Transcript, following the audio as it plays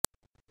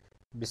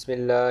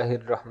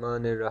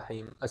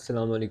बिस्मिल्लाहिर्रहमानिर्रहीम।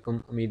 अस्सलाम वालेकुम।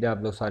 उम्मीद है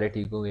आप लोग सारे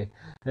ठीक होंगे।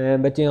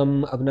 बच्चे,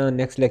 हम अपना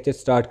नेक्स्ट लेक्चर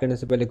स्टार्ट करने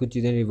से पहले कुछ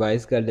चीज़ें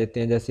रिवाइज़ कर लेते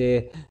हैं। जैसे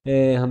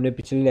हमने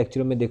पिछले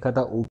लेक्चरों में देखा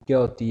था ऊप क्या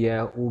होती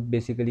है। ऊप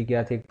बेसिकली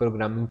क्या थी, एक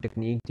प्रोग्रामिंग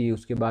टेक्निक थी।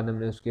 उसके बाद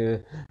हमने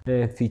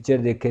उसके फीचर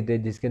देखे थे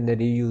जिसके अंदर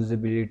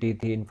रीयूज़ेबिलिटी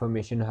थी,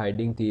 इंफॉर्मेशन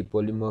हाइडिंग थी,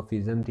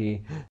 पॉलीमॉर्फिज्म थी,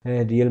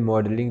 रियल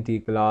मॉडलिंग थी,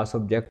 क्लास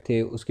ऑब्जेक्ट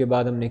थे। उसके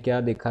बाद हमने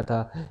क्या देखा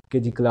था कि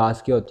जी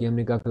क्लास क्या होती है।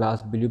 हमने कहा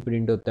क्लास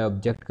ब्लूप्रिंट होता है,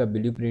 ऑब्जेक्ट का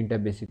ब्लूप्रिंट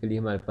है बेसिकली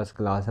हमारे पास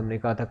क्लास। हमने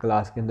कहा था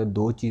क्लास के अंदर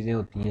दो चीज़ें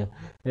होती हैं,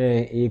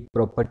 एक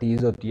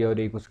प्रॉपर्टीज़ होती है और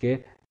एक उसके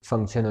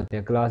फंक्शन होते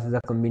हैं। Class is a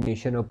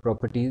combination of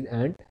properties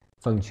and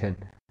function.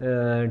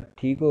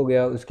 ठीक हो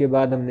गया। उसके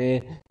बाद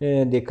हमने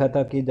देखा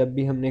था कि जब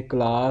भी हमने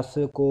क्लास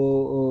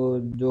को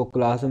जो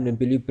क्लास हमने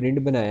ब्लू प्रिंट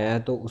बनाया है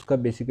तो उसका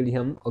बेसिकली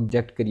हम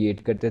ऑब्जेक्ट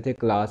क्रिएट करते थे।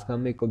 क्लास का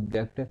हम एक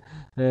ऑब्जेक्ट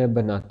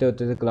बनाते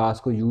होते थे। क्लास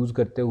को यूज़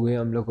करते हुए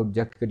हम लोग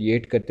ऑब्जेक्ट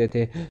क्रिएट करते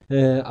थे।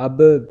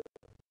 अब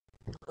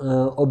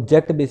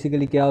ऑब्जेक्ट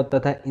बेसिकली क्या होता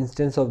था,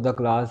 इंस्टेंस ऑफ द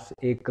क्लास।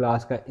 एक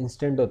क्लास का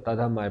इंस्टेंट होता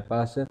था हमारे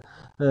पास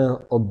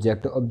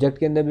ऑब्जेक्ट। ऑब्जेक्ट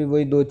के अंदर भी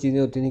वही दो चीज़ें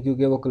होती थी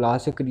क्योंकि वो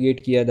क्लास से क्रिएट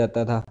किया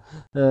जाता था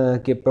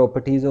कि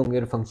प्रॉपर्टीज़ होंगे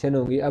और फंक्शन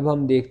होंगे। अब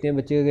हम देखते हैं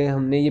बच्चे कि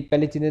हमने ये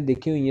पहले चीज़ें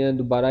देखी हुई हैं,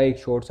 दोबारा एक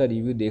शॉर्ट सा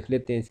रिव्यू देख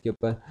लेते हैं इसके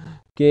ऊपर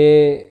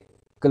कि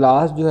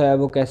क्लास जो है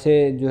वो कैसे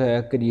जो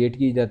है क्रिएट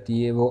की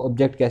जाती है, वो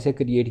ऑब्जेक्ट कैसे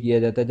क्रिएट किया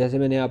जाता है। जैसे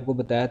मैंने आपको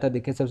बताया था,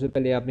 देखिए सबसे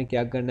पहले आपने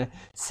क्या करना है,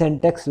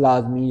 सेंटेक्स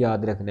लाजमी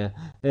याद रखना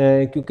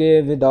है क्योंकि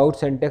विदाउट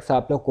सेंटेक्स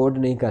आप लोग कोड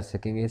नहीं कर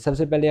सकेंगे।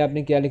 सबसे पहले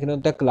आपने क्या लिखना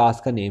होता है,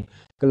 क्लास का नेम।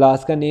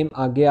 क्लास का नेम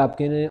आगे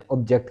आपके ने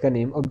ऑब्जेक्ट का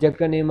नेम। ऑब्जेक्ट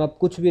का नेम आप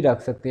कुछ भी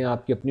रख सकते हैं,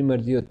 आपकी अपनी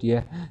मर्ज़ी होती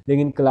है,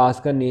 लेकिन क्लास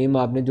का नेम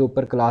आपने जो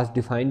ऊपर क्लास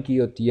डिफ़ाइन की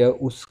होती है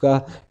उसका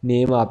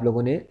नेम आप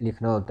लोगों ने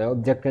लिखना होता है।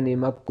 ऑब्जेक्ट का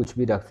नेम आप कुछ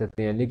भी रख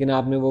सकते हैं, लेकिन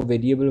आपने वो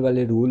वेरिएबल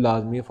वाले रूल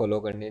लाजमी फॉलो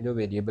करने हैं जो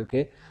वेरिएबल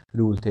के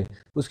रूल थे।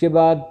 उसके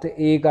बाद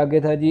एक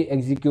आगे था जी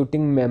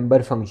executing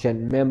member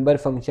function. Member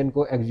function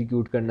को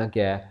एग्जीक्यूट करना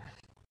क्या है,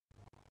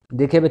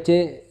 देखिए बच्चे,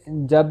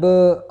 जब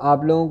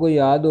आप लोगों को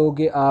याद हो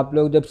कि आप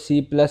लोग जब सी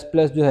प्लस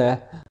प्लस जो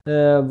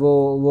है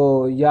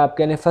वो या आप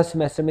कह लें फर्स्ट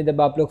सेमेस्टर में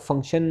जब आप लोग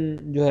फंक्शन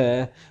जो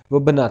है वो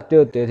बनाते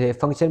होते थे,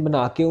 फंक्शन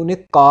बना के उन्हें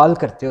कॉल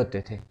करते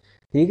होते थे।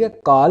 ठीक है,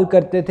 कॉल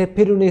करते थे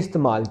फिर उन्हें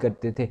इस्तेमाल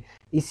करते थे।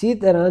 इसी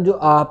तरह जो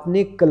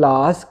आपने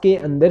क्लास के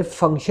अंदर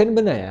फंक्शन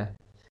बनाया है,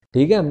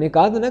 ठीक है, हमने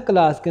कहा था ना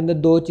क्लास के अंदर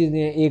दो चीज़ें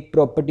हैं, एक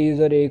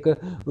प्रॉपर्टीज़ और एक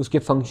उसके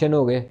फंक्शन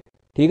हो गए।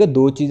 ठीक है,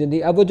 दो चीज़ें थी।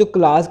 अब वो जो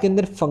क्लास के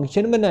अंदर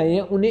फंक्शन बनाए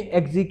हैं उन्हें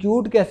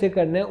एग्जीक्यूट कैसे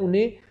करना है,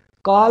 उन्हें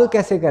कॉल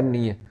कैसे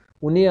करनी है,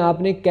 उन्हें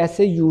आपने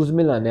कैसे यूज़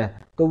में लाना है।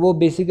 तो वो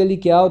बेसिकली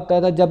क्या होता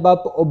था, जब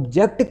आप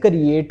ऑब्जेक्ट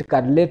क्रिएट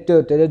कर लेते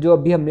होते थे, जो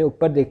अभी हमने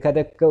ऊपर देखा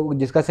था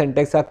जिसका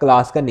सिंटैक्स का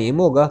क्लास का नेम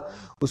होगा,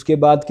 उसके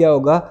बाद क्या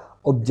होगा,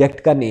 ऑब्जेक्ट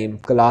का नेम।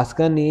 क्लास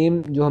का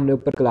नेम जो हमने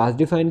ऊपर क्लास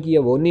डिफाइन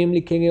किया वो नेम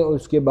लिखेंगे और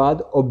उसके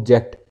बाद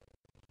ऑब्जेक्ट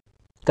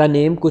का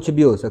नेम कुछ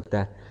भी हो सकता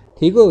है।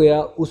 ठीक हो गया।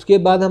 उसके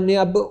बाद हमने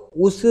अब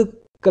उस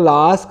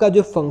क्लास का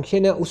जो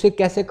फंक्शन है उसे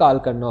कैसे कॉल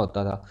करना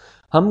होता था,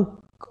 हम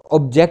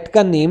ऑब्जेक्ट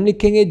का नेम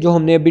लिखेंगे जो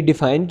हमने अभी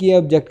डिफाइन किया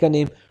है ऑब्जेक्ट का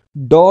नेम,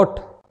 डॉट,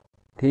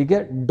 ठीक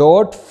है,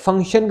 डॉट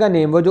फंक्शन का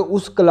नेम, वो जो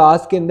उस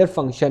क्लास के अंदर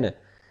फंक्शन है,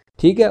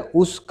 ठीक है,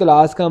 उस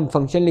क्लास का हम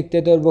फंक्शन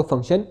लिखते थे और वो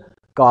फंक्शन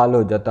कॉल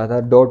हो जाता था।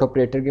 डॉट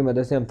ऑपरेटर की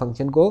मदद से हम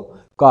फंक्शन को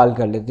कॉल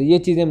कर लेते थे। ये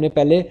चीज़ें हमने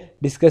पहले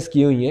डिस्कस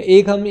की हुई हैं।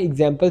 एक हम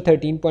एग्जांपल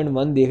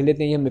 13.1 देख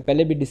लेते हैं, ये हमने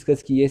पहले भी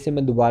डिस्कस की है, इसे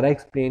मैं दोबारा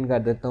एक्सप्लेन कर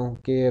देता हूँ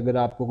कि अगर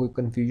आपको कोई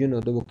कन्फ्यूजन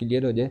हो तो वो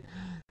क्लियर हो जाए।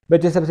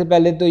 बच्चे, सबसे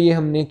पहले तो ये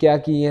हमने क्या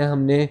की है,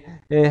 हमने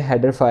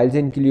हेडर फाइल्स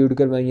इंक्लूड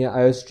करवाई हैं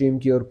आयोस्ट्रीम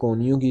की और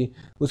कोनियो की।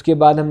 उसके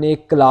बाद हमने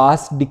एक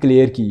क्लास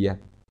डिक्लेयर की है।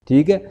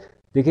 ठीक है,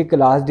 देखिए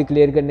क्लास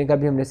डिक्लेयर करने का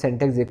भी हमने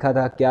सेंटेक्स देखा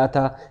था, क्या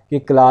था कि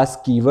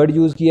क्लास कीवर्ड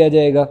यूज़ किया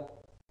जाएगा।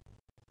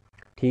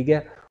 ठीक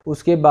है,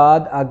 उसके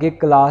बाद आगे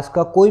क्लास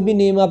का कोई भी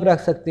नेम आप रख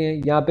सकते हैं,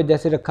 यहाँ पे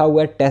जैसे रखा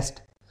हुआ है टेस्ट,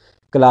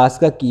 क्लास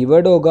का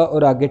कीवर्ड होगा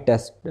और आगे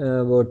टेस्ट,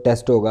 वो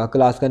टेस्ट होगा।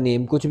 क्लास का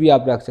नेम कुछ भी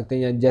आप रख सकते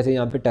हैं, जैसे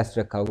यहाँ पे टेस्ट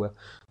रखा हुआ है।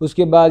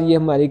 उसके बाद ये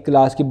हमारी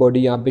क्लास की बॉडी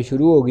यहाँ पे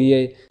शुरू हो गई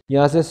है,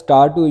 यहाँ से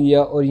स्टार्ट हुई है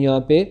और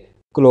यहाँ पे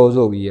क्लोज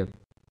हो गई है।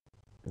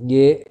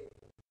 ये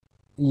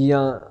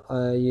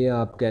ये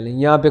आप कह लें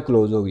यहाँ पे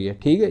क्लोज हो गई है।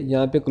 ठीक है,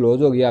 यहाँ पे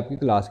क्लोज हो गई है आपकी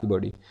क्लास की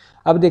बॉडी।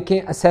 अब देखें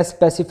असेस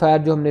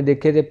स्पेसिफायर जो हमने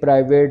देखे थे,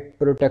 प्राइवेट,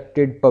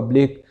 प्रोटेक्टेड,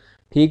 पब्लिक।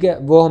 ठीक है,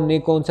 वो हमने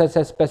कौन सा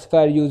असेस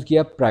स्पेसिफायर यूज़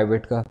किया,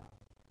 प्राइवेट का।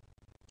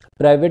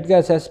 प्राइवेट का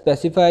असेस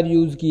स्पेसिफायर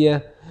यूज़ किया।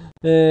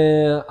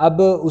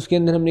 अब उसके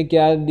अंदर हमने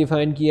क्या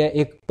डिफ़ाइन किया,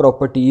 एक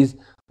प्रॉपर्टीज़,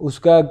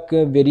 उसका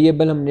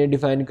वेरिएबल हमने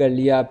डिफ़ाइन कर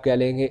लिया, आप कह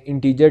लेंगे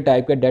इंटीजर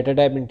टाइप का, डाटा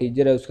टाइप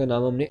इंटीजर है, उसका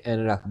नाम हमने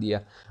एन रख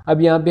दिया।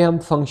 अब यहाँ पे हम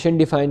फंक्शन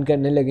डिफ़ाइन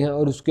करने लगे हैं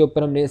और उसके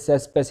ऊपर हमने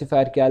असेस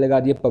स्पेसिफायर क्या लगा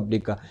दिया,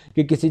 पब्लिक का,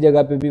 कि किसी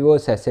जगह पे भी वो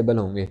असेसेबल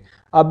होंगे।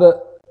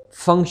 अब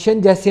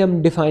फंक्शन जैसे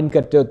हम डिफ़ाइन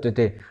करते होते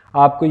थे,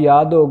 आपको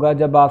याद होगा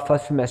जब आप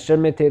फर्स्ट सेमेस्टर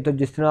में थे तो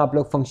जिस तरह आप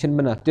लोग फंक्शन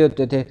बनाते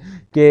होते थे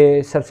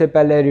कि सबसे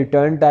पहले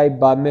रिटर्न टाइप,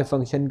 बाद में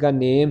फंक्शन का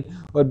नेम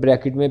और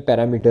ब्रैकेट में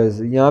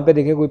पैरामीटर्स। यहाँ पे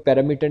देखिए कोई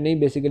पैरामीटर नहीं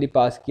बेसिकली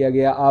पास किया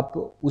गया, आप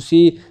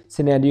उसी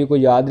सिनेरियो को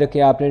याद रखें।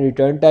 आपने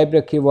रिटर्न टाइप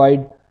रखी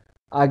वाइड,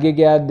 आगे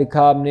क्या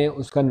दिखा, आपने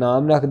उसका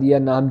नाम रख दिया,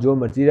 नाम जो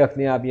मर्जी रख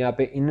लें आप, यहाँ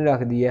पे इन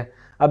रख दिया।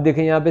 अब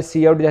देखें यहाँ पे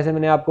सी आउट, जैसे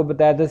मैंने आपको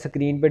बताया था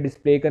स्क्रीन पे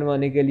डिस्प्ले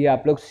करवाने के लिए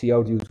आप लोग सी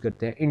आउट यूज़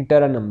करते हैं,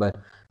 इंटर अ नंबर,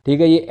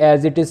 ठीक है, ये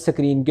एज इट इज़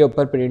स्क्रीन के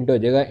ऊपर प्रिंट हो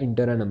जाएगा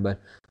इंटर अ नंबर।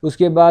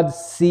 उसके बाद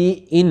सी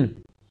इन,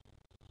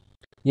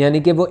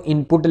 यानी कि वो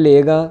इनपुट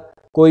लेगा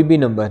कोई भी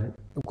नंबर,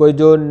 कोई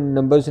जो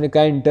नंबर उसने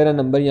कहा इंटर अ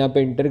नंबर यहाँ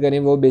पे इंटर करें,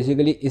 वो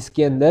बेसिकली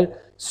इसके अंदर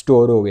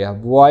स्टोर हो गया।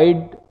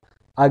 वॉइड,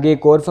 आगे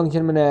एक और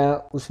फंक्शन बनाया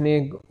उसने,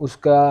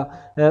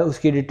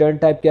 उसकी रिटर्न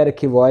टाइप क्या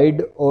रखी,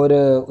 वॉइड, और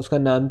उसका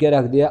नाम क्या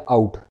रख दिया,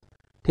 आउट।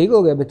 ठीक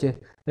हो गया बच्चे,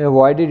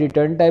 वॉइड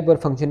रिटर्न टाइप और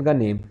फंक्शन का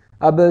नेम।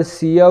 अब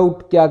सी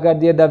आउट क्या कर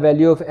दिया, the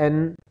value of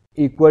N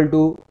equal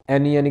to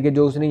N, यानी कि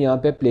जो उसने यहाँ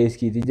पे प्लेस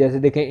की थी, जैसे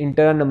देखें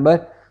इंटर नंबर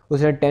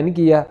उसने 10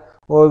 किया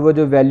और वो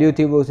जो वैल्यू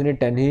थी वो उसने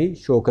 10 ही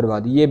शो करवा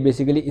दी। ये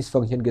बेसिकली इस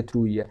फंक्शन के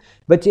थ्रू ही है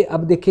बच्चे।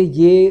 अब देखिए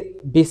ये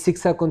बेसिक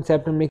सा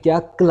कॉन्सेप्ट हमने क्या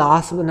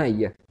क्लास बनाई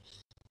है,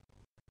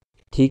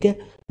 ठीक है,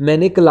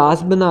 मैंने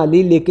क्लास बना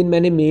ली लेकिन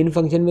मैंने मेन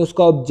फंक्शन में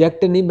उसका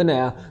ऑब्जेक्ट नहीं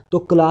बनाया, तो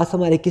क्लास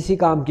हमारे किसी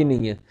काम की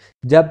नहीं है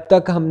जब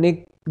तक हमने,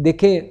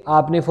 देखें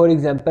आपने फॉर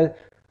एग्जांपल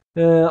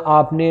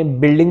आपने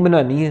बिल्डिंग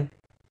बनानी है,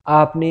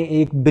 आपने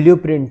एक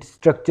ब्लूप्रिंट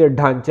स्ट्रक्चर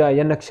ढांचा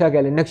या नक्शा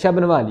कह लें, नक्शा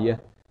बनवा लिया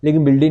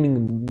लेकिन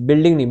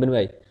बिल्डिंग नहीं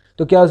बनवाई,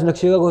 तो क्या उस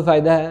नक्शे का कोई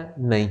फ़ायदा है,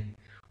 नहीं।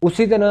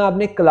 उसी तरह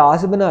आपने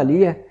क्लास बना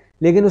ली है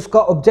लेकिन उसका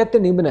ऑब्जेक्ट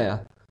नहीं बनाया,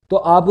 तो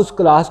आप उस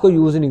क्लास को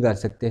यूज़ नहीं कर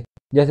सकते।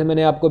 जैसे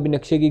मैंने आपको अभी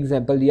नक्शे की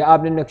एग्जांपल दिया,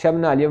 आपने नक्शा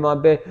बना लिया,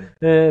 वहाँ पे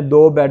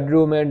 2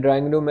 बेडरूम है,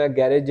 ड्राइंग रूम है,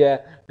 गैरेज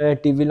है,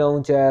 टीवी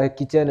लाउंज है,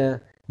 किचन है,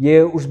 ये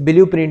उस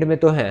ब्लूप्रिंट में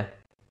तो हैं,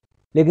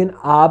 लेकिन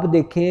आप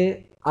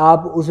देखें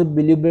आप उस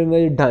ब्लूप्रिंट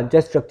में ढांचा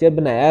स्ट्रक्चर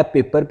बनाया है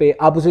पेपर पे,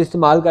 आप उसे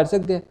इस्तेमाल कर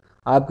सकते हैं।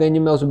 आप कहें जी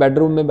मैं उस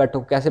बेडरूम में बैठा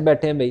हूँ, कैसे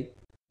बैठे हैं भाई,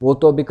 वो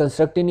तो अभी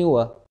कंस्ट्रक्ट ही नहीं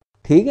हुआ,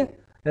 ठीक है।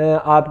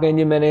 आप कहें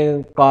जी मैंने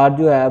कार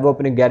जो है वो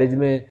अपने गैरेज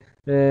में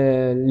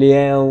ले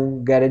आया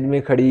हूँ, गैरेज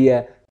में खड़ी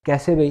है,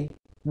 कैसे भाई,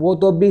 वो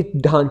तो अभी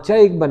ढांचा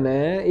एक बना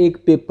है, एक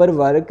पेपर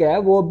वर्क है,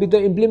 वो अभी तो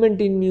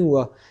इम्प्लीमेंट ही नहीं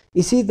हुआ।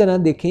 इसी तरह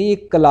देखें ये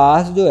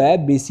क्लास जो है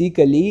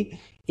बेसिकली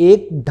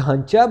एक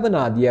ढांचा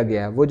बना दिया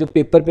गया है, वो जो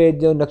पेपर पे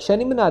जो नक्शा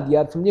नहीं बना दिया,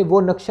 आप समझे,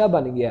 वो नक्शा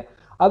बन गया।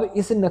 अब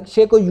इस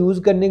नक्शे को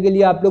यूज़ करने के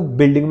लिए आप लोग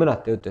बिल्डिंग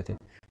बनाते होते थे,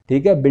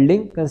 ठीक है,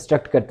 बिल्डिंग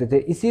कंस्ट्रक्ट करते थे।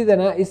 इसी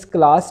तरह इस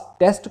क्लास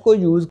टेस्ट को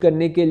यूज़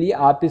करने के लिए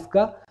आप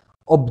इसका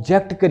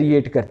ऑब्जेक्ट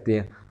क्रिएट करते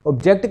हैं।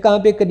 ऑब्जेक्ट कहाँ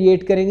पे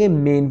क्रिएट करेंगे,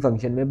 मेन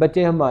फंक्शन में।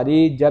 बच्चे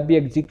हमारी जब भी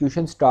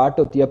एग्जीक्यूशन स्टार्ट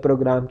होती है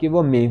प्रोग्राम की,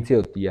 वो मेन से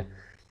होती है।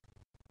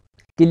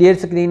 क्लियर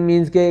स्क्रीन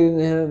मीन्स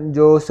के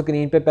जो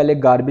स्क्रीन पे पहले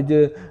गार्बेज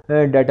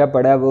डाटा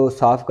पड़ा है वो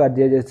साफ़ कर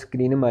दिया जाए,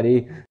 स्क्रीन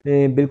हमारी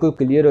बिल्कुल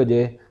क्लियर हो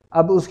जाए।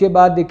 अब उसके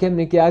बाद देखिए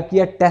हमने क्या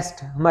किया,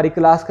 टेस्ट, हमारी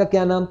क्लास का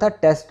क्या नाम था,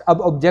 टेस्ट।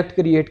 अब ऑब्जेक्ट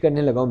क्रिएट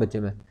करने लगा हूँ बच्चे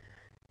मैं,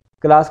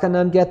 क्लास का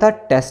नाम क्या था,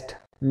 टेस्ट।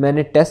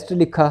 मैंने टेस्ट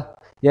लिखा,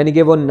 यानी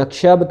कि वो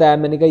नक्शा बताया,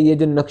 मैंने कहा ये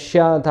जो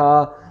नक्शा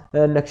था,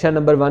 नक्शा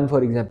नंबर 1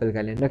 फॉर एग्जांपल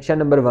कह लें, नक्शा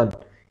नंबर 1,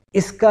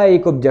 इसका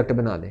एक ऑब्जेक्ट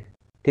बना दें,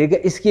 ठीक है,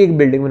 इसकी एक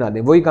बिल्डिंग बना दें।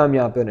 वही काम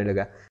यहाँ पे होने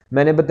लगा।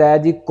 मैंने बताया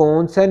जी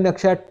कौन सा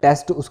नक्शा,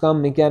 टेस्ट, उसका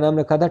हमने क्या नाम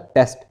रखा था,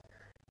 टेस्ट।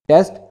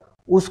 टेस्ट,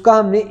 उसका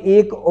हमने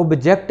एक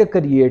ऑब्जेक्ट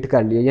क्रिएट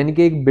कर लिया, यानी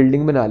कि एक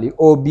बिल्डिंग बना ली,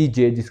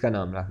 OBJ जिसका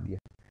नाम रख दिया,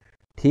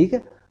 ठीक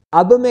है।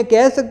 अब मैं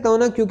कह सकता हूँ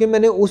ना, क्योंकि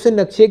मैंने उस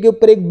नक्शे के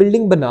ऊपर एक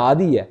बिल्डिंग बना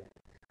दी है,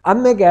 अब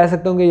मैं कह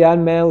सकता हूँ कि यार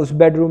मैं उस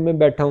बेडरूम में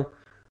बैठा हूँ,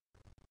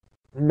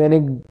 मैंने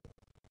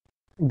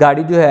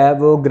गाड़ी जो है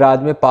वो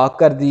गराज में पार्क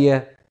कर दी है,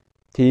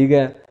 ठीक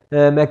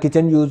है, मैं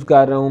किचन यूज़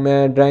कर रहा हूँ,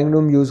 मैं ड्राइंग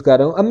रूम यूज़ कर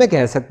रहा हूँ, अब मैं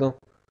कह सकता हूँ।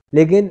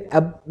 लेकिन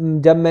अब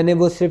जब मैंने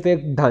वो सिर्फ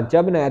एक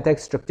ढांचा बनाया था, एक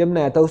स्ट्रक्चर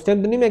बनाया था, उस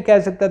टाइम तो नहीं मैं कह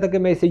सकता था कि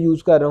मैं इसे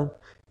यूज़ कर रहा हूँ।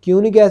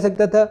 क्यों नहीं कह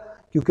सकता था,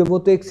 क्योंकि वो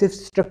तो एक सिर्फ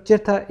स्ट्रक्चर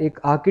था, एक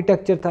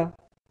आर्किटेक्चर था,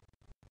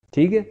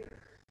 ठीक है।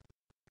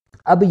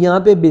 अब यहाँ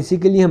पे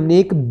बेसिकली हमने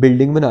एक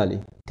बिल्डिंग बना ली,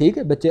 ठीक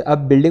है बच्चे।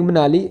 अब बिल्डिंग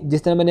बना ली,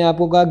 जिस तरह मैंने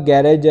आपको कहा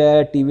गैरेज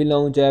है, टीवी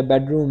लाउंज है,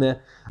 बेडरूम है।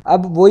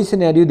 अब वही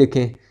सिनेरियो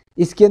देखें,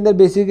 इसके अंदर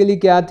बेसिकली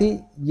क्या थी,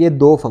 ये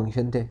 2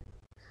 फंक्शन थे।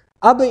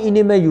 अब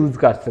इन्हें मैं यूज़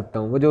कर सकता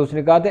हूँ, वो जो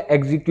उसने कहा था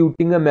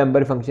एग्जीक्यूटिंग अ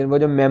मेंबर फंक्शन, वो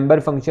जो मेंबर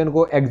फंक्शन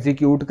को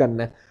एग्जीक्यूट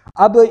करना है।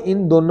 अब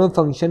इन दोनों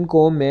फंक्शन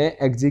को मैं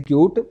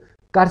एग्जीक्यूट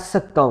कर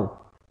सकता हूँ,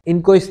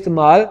 इनको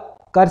इस्तेमाल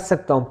कर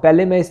सकता हूँ,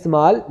 पहले मैं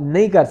इस्तेमाल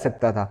नहीं कर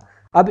सकता था।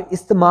 अब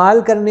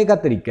इस्तेमाल करने का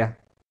तरीका,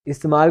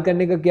 इस्तेमाल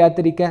करने का क्या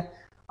तरीका है,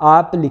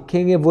 आप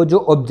लिखेंगे वो जो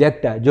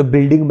ऑब्जेक्ट है, जो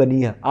बिल्डिंग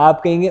बनी है,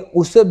 आप कहेंगे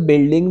उस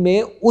बिल्डिंग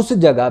में उस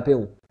जगह पे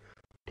हूँ,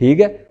 ठीक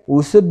है,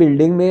 उस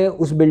बिल्डिंग में,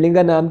 उस बिल्डिंग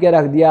का नाम क्या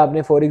रख दिया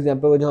आपने, फॉर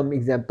एग्जांपल वो जो हम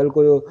एग्जांपल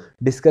को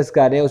डिस्कस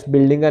कर रहे हैं, उस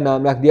बिल्डिंग का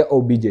नाम रख दिया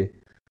OBJ।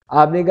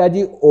 आपने कहा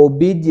जी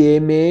OBJ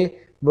में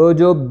वो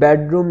जो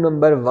बेडरूम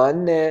नंबर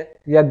 1 है,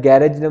 या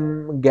गैरेज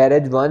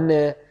 1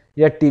 है,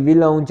 या टीवी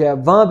लाउंज है,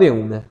 वहाँ पे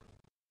हूँ मैं,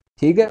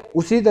 ठीक है।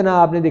 उसी तरह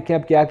आपने देखें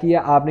अब क्या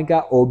किया, आपने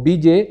कहा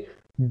OBJ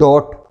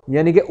डॉट,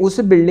 यानी कि उस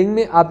बिल्डिंग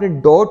में आपने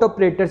डॉट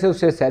ऑपरेटर से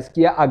उसे सेस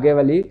किया, आगे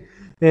वाली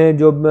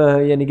जो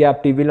यानी कि आप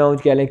टीवी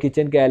लाउंज कह लें,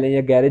 किचन कह लें,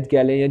 या गैरेज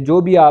कह लें, या जो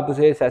भी आप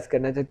उसे असेस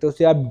करना चाहते हो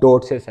उसे आप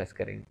डॉट से असेस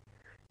करेंगे,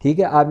 ठीक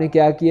है। आपने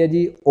क्या किया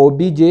जी,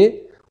 OBJ,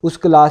 उस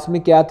क्लास में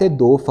क्या थे,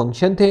 2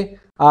 फंक्शन थे,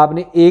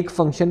 आपने एक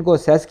फंक्शन को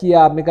असेस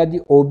किया, आपने कहा जी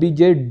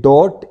OBJ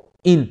डॉट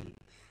इन,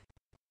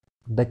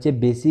 बच्चे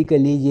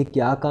बेसिकली ये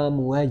क्या काम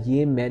हुआ है,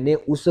 ये मैंने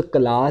उस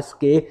क्लास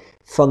के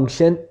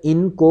फंक्शन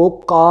इन को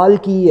कॉल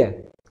की है,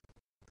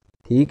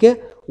 ठीक है।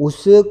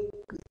 उस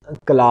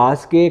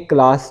क्लास के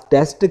क्लास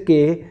टेस्ट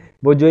के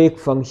वो जो एक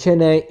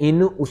फंक्शन है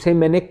इन, उसे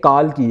मैंने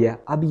कॉल किया है।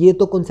 अब ये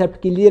तो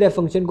कॉन्सेप्ट क्लियर है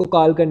फंक्शन को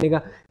कॉल करने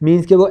का,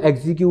 मीन्स कि वो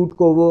एग्जीक्यूट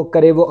को वो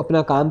करे, वो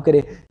अपना काम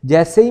करे।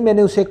 जैसे ही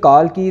मैंने उसे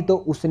कॉल की तो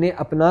उसने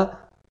अपना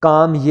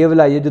काम ये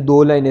वाला, ये जो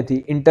दो लाइनें थी,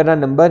 इंटर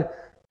नंबर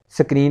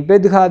स्क्रीन पे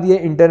दिखा दिया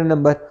इंटर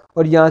नंबर,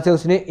 और यहाँ से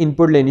उसने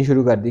इनपुट लेनी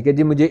शुरू कर दी कि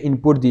जी मुझे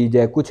इनपुट दी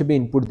जाए, कुछ भी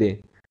इनपुट दे,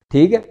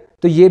 ठीक है।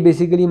 तो ये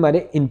बेसिकली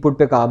हमारे इनपुट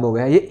पे काम हो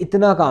गया, ये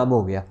इतना काम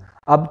हो गया।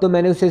 अब तो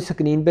मैंने उसे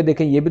स्क्रीन पे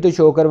देखें, ये भी तो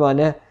शो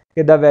करवाना है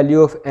कि the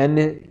value of n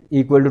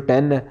equal to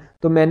 10 है।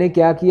 तो मैंने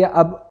क्या किया,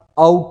 अब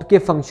आउट के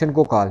फंक्शन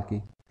को कॉल की,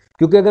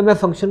 क्योंकि अगर मैं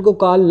फंक्शन को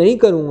कॉल नहीं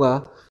करूँगा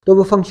तो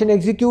वो फंक्शन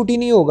एग्जीक्यूट ही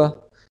नहीं होगा।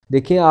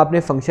 देखिए आपने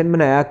फंक्शन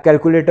बनाया,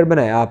 कैलकुलेटर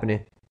बनाया आपने,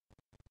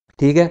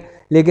 ठीक है,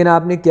 लेकिन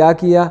आपने क्या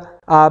किया,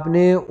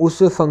 आपने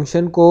उस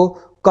फंक्शन को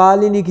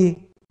कॉल ही नहीं की,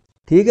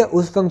 ठीक है।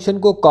 उस फंक्शन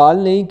को कॉल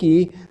नहीं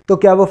की तो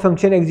क्या वो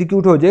फंक्शन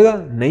एग्जीक्यूट हो जाएगा?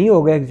 नहीं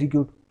होगा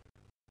एग्जीक्यूट,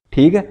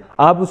 ठीक है।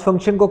 आप उस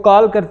फंक्शन को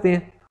कॉल करते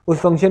हैं, उस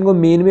फंक्शन को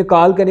मेन में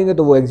कॉल करेंगे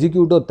तो वो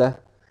एग्जीक्यूट होता है।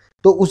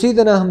 तो उसी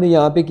तरह हमने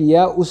यहाँ पे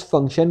किया, उस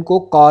फंक्शन को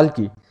कॉल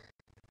की,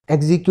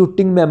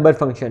 एग्जीक्यूटिंग मेंबर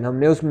फंक्शन,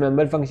 हमने उस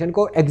मेंबर फंक्शन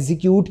को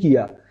एग्जीक्यूट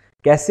किया।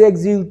 कैसे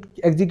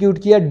एग्जीक्यूट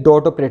किया?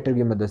 डॉट ऑपरेटर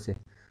की मदद से।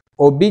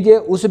 ओबीजे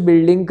उस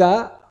बिल्डिंग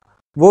का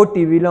वो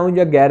टीवी लाउंज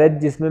या गैरेज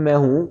जिसमें मैं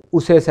हूँ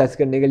उसे असेस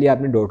करने के लिए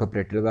आपने डॉट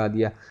ऑपरेटर लगा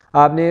दिया।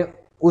 आपने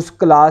उस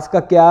क्लास का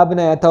क्या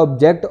बनाया था?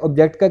 ऑब्जेक्ट।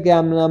 ऑब्जेक्ट का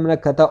क्या नाम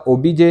रखा था?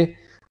 ओबीजे।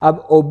 अब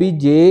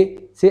ओबीजे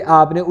से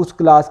आपने उस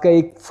क्लास का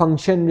एक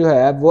फंक्शन जो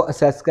है वो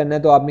असेस करना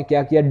है, तो आपने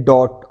क्या किया?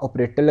 डॉट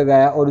ऑपरेटर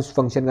लगाया और उस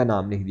फंक्शन का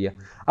नाम लिख दिया।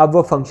 अब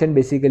वो फंक्शन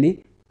बेसिकली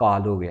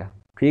कॉल हो गया,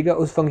 ठीक है।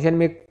 उस फंक्शन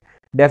में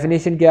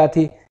डेफिनेशन क्या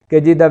थी कि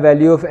जी the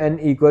value of n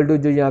equal to,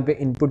 जो यहाँ पे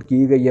इनपुट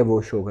की गई है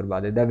वो शो करवा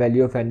दे, the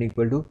value of n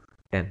equal to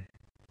 10।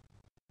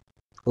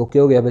 Okay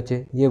हो गया बच्चे,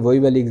 ये वही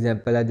वाली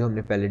एग्जांपल है जो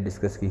हमने पहले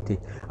डिस्कस की थी।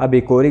 अब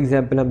एक और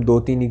एग्जांपल, हम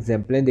 2-3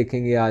 एग्जांपलें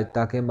देखेंगे आज,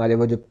 ताकि हमारे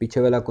वो जो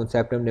पीछे वाला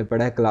कॉन्सेप्ट हमने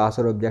पढ़ा है क्लास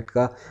और ऑब्जेक्ट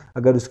का,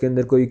 अगर उसके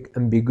अंदर कोई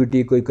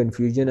एम्बिग्विटी, कोई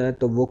कन्फ्यूजन है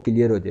तो वो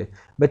क्लियर हो जाए।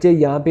 बच्चे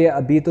यहाँ पे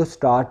अभी तो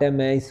स्टार्ट है,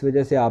 मैं इस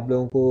वजह से आप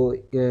लोगों को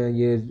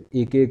ये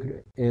एक एक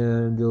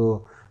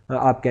जो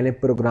आप कह लें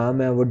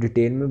प्रोग्राम है वो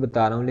डिटेल में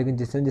बता रहा हूँ, लेकिन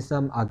जिस तरह जिस तरह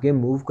हम आगे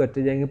मूव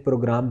करते जाएंगे,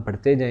 प्रोग्राम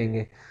बढ़ते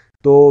जाएंगे,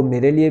 तो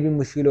मेरे लिए भी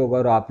मुश्किल होगा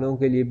और आप लोगों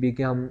के लिए भी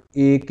कि हम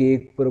एक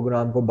एक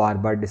प्रोग्राम को बार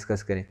बार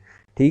डिस्कस करें,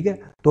 ठीक है।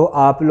 तो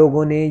आप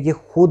लोगों ने ये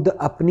खुद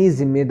अपनी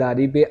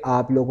ज़िम्मेदारी पे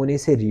आप लोगों ने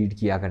इसे रीड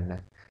किया करना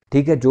है,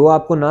 ठीक है। जो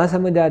आपको ना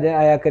समझ आ जाए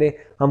आया करे,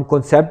 हम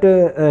कॉन्सेप्ट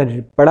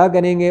पढ़ा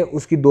करेंगे,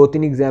 उसकी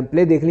 2-3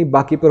 एग्जाम्पलें देख ली,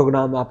 बाकी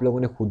प्रोग्राम आप लोगों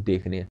ने खुद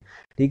देखने हैं,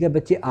 ठीक है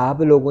बच्चे।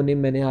 आप लोगों ने,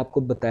 मैंने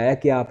आपको बताया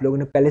कि आप लोगों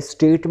ने पहले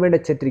स्टेटमेंट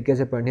अच्छे तरीके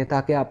से पढ़ने हैं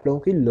ताकि आप लोगों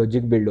की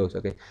लॉजिक बिल्ड हो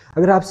सके।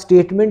 अगर आप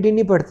स्टेटमेंट ही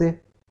नहीं पढ़ते,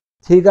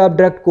 ठीक है, आप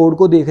डायरेक्ट कोड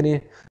को देख रहे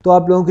हैं, तो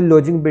आप लोगों की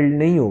लॉजिक बिल्ड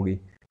नहीं होगी,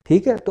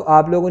 ठीक है। तो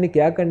आप लोगों ने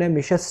क्या करना है,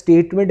 हमेशा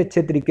स्टेटमेंट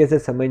अच्छे तरीके से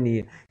समझनी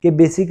है कि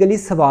बेसिकली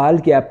सवाल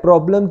क्या है,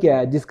 प्रॉब्लम क्या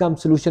है जिसका हम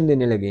सोल्यूशन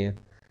देने लगे हैं।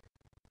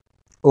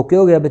 ओके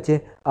हो गया बच्चे।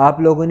 आप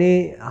लोगों ने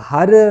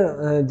हर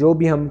जो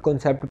भी हम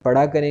कॉन्सेप्ट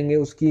पढ़ा करेंगे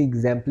उसकी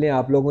एग्जाम्पलें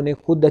आप लोगों ने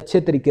खुद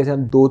अच्छे तरीके से,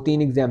 हम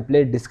 2-3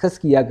 एग्जाम्पलें डिस्कस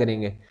किया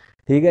करेंगे,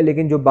 ठीक है।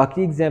 लेकिन जो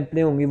बाकी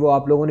एग्जाम्पलें होंगी वो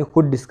आप लोगों ने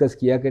खुद डिस्कस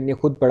किया करनी है,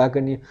 खुद पढ़ा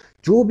करनी है।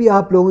 जो भी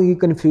आप लोगों की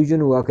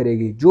कन्फ्यूजन हुआ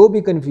करेगी, जो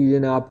भी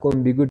कन्फ्यूजन है, आपको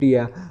एम्बिग्विटी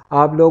है,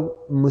 आप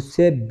लोग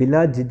मुझसे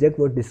बिला झिझक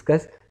वो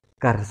डिस्कस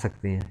कर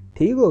सकते हैं,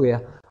 ठीक हो गया।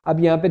 अब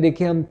यहाँ पे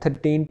देखिए हम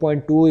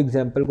 13.2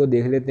 एग्जाम्पल को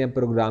देख लेते हैं,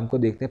 प्रोग्राम को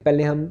देखते हैं।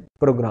 पहले हम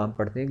प्रोग्राम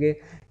पढ़ते हैं कि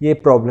ये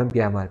प्रॉब्लम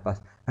क्या है हमारे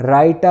पास।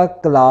 राइट अ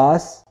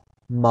क्लास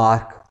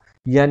मार्क,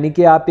 यानी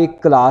कि आप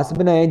एक क्लास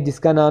बनाएं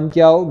जिसका नाम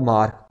क्या हो?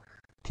 मार्क,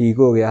 ठीक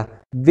हो गया।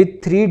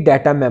 With 3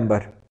 data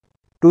member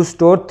to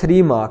store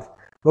 3 marks,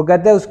 वो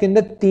कहता है उसके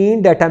अंदर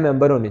 3 डाटा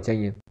मेंबर होने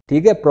चाहिए,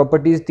 ठीक है।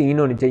 प्रॉपर्टीज 3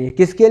 होनी चाहिए,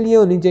 किसके लिए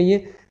होनी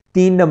चाहिए?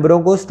 3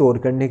 नंबरों को स्टोर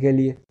करने के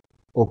लिए।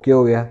 ओके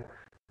हो गया।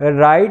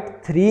 राइट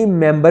 3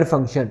 मेंबर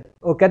फंक्शन,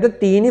 वो कहते हैं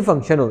 3 ही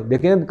फंक्शन हो।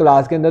 देखिए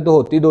क्लास के अंदर तो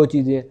होती 2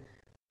 चीज़ें हैं,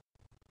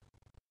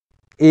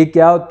 एक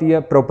क्या होती है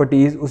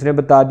प्रॉपर्टीज़, उसने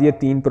बता दिया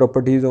 3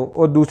 प्रॉपर्टीज़ हो,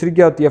 और दूसरी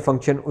क्या होती है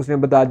फंक्शन, उसने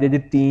बता दिया जी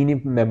 3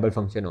 ही मेंबर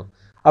फंक्शन हो।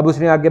 अब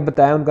उसने आगे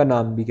बताया उनका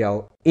नाम भी क्या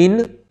हो।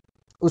 इन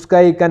उसका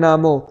एक का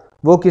नाम हो,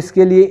 वो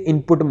किसके लिए?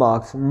 इनपुट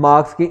मार्क्स,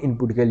 मार्क्स के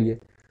इनपुट के लिए।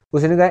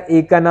 उसने कहा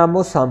एक का नाम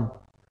हो सम,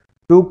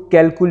 to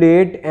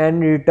calculate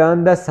and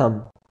return the सम,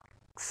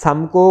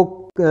 सम को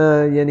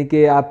यानी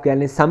कि आप कह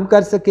लें सम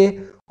कर सके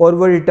और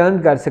वो रिटर्न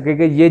कर सके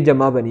कि ये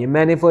जमा बनी है।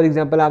 मैंने फॉर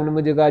एग्जांपल, आपने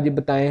मुझे कहा जी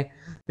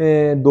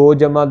बताएं 2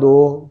 जमा 2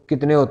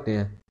 कितने होते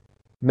हैं।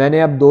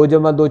 मैंने अब 2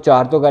 जमा 2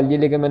 4 तो कर लिए,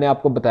 लेकिन मैंने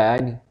आपको बताया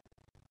ही नहीं,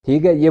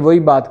 ठीक है। ये वही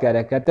बात कह रहा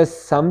है, कहता है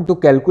सम टू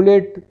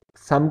कैलकुलेट,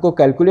 सम को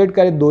कैलकुलेट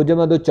करे, 2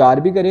 जमा 2 4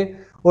 भी करे,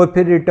 और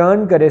फिर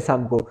रिटर्न करे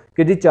सम को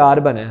कि जी 4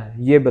 बना है,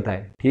 ये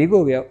बताए, ठीक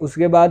हो गया।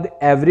 उसके बाद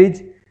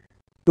average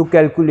to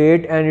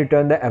calculate and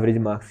return the average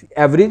marks,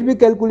 average भी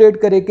कैलकुलेट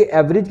करे कि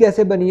एवरेज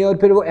कैसे बनी है, और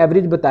फिर वो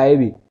एवरेज बताए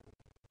भी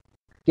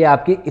कि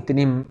आपकी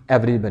इतनी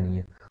एवरेज बनी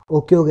है।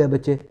 ओके हो गया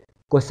बच्चे।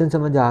 क्वेश्चन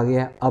समझ आ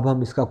गया है। अब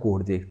हम इसका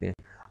कोड देखते हैं।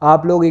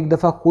 आप लोग एक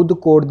दफ़ा खुद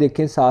कोड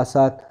देखें, साथ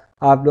साथ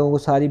आप लोगों को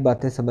सारी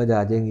बातें समझ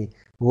आ जाएंगी।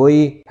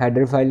 वही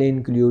हेडर फाइलें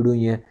इंक्लूड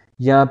हुई हैं,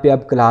 यहाँ पे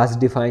अब क्लास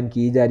डिफ़ाइन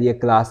की जा रही है,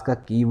 क्लास का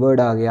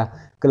कीवर्ड आ गया,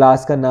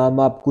 क्लास का नाम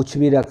आप कुछ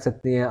भी रख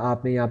सकते हैं।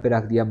 आपने यहाँ पे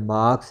रख दिया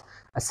मार्क्स,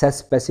 असेस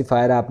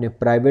स्पेसिफायर आपने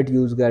प्राइवेट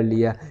यूज़ कर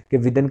लिया कि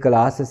विद इन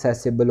क्लास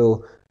असेसेबल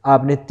हो।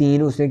 आपने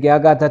तीन, उसने क्या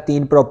कहा था,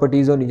 तीन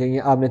प्रॉपर्टीज़ होनी चाहिए,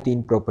 आपने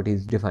तीन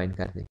प्रॉपर्टीज़ डिफ़ाइन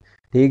कर दी।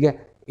 ठीक है,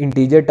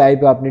 इंटीजर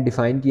टाइप आपने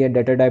डिफ़ाइन किया,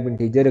 डाटा टाइप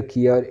इंटीजर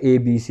रखी है और ए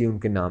बी सी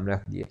उनके नाम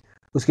रख दिए।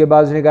 उसके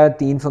बाद उसने कहा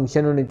तीन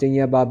फंक्शन होने चाहिए।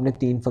 अब आपने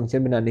तीन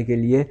फंक्शन बनाने के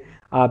लिए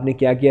आपने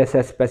क्या किया,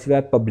 असेस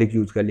स्पेसिफायर पब्लिक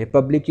यूज़ कर लिया।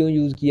 पब्लिक क्यों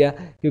यूज़ किया,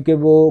 क्योंकि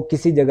वो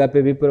किसी जगह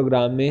पे भी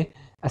प्रोग्राम में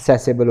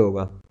असेसेबल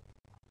होगा।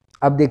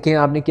 अब देखें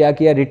आपने क्या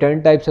किया,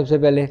 रिटर्न टाइप सबसे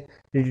पहले,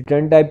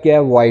 रिटर्न टाइप क्या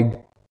है, वाइड।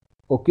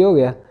 ओके हो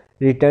गया।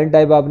 रिटर्न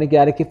टाइप आपने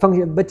क्या रखी,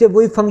 फंक्शन। बच्चे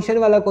वही फंक्शन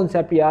वाला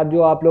कॉन्सेप्ट यार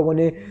जो आप लोगों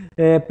ने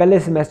पहले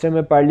सेमेस्टर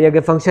में पढ़ लिया कि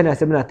फंक्शन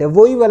ऐसे बनाते हैं,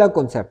 वही वाला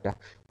कॉन्सेप्ट है।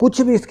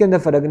 कुछ भी इसके अंदर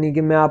फ़र्क नहीं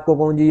कि मैं आपको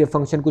कहूँ जी ये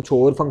फंक्शन कुछ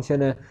और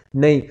फंक्शन है,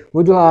 नहीं,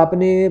 वो जो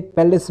आपने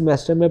पहले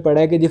सेमेस्टर में पढ़ा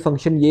है कि जी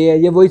फंक्शन ये है,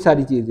 ये वही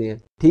सारी चीज़ें हैं।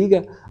 ठीक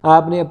है,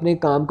 आपने अपने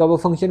काम का वो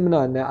फंक्शन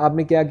बनाना है।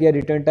 आपने क्या किया,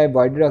 रिटर्न टाइप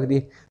वाइड रख दी,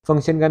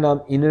 फंक्शन का नाम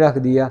इन रख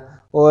दिया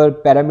और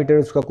पैरामीटर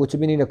उसका कुछ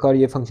भी नहीं रखा और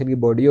ये फंक्शन की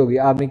बॉडी होगी।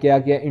 आपने क्या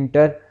किया,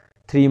 इंटर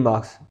 3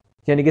 मार्क्स,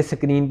 यानी कि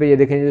स्क्रीन पे ये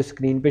देखें जो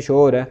स्क्रीन पे शो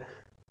हो रहा है,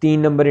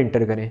 3 नंबर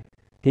इंटर करें।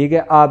 ठीक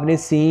है, आपने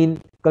सीन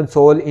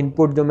कंसोल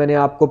इनपुट जो मैंने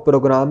आपको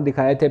प्रोग्राम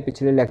दिखाए थे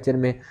पिछले लेक्चर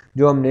में,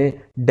 जो हमने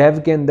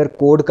डेव के अंदर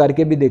कोड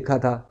करके भी देखा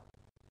था।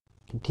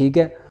 ठीक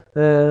है,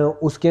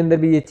 उसके अंदर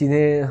भी ये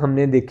चीज़ें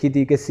हमने देखी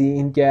थी कि सी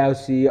इन क्या है और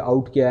सी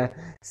आउट क्या है।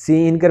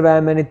 सी इन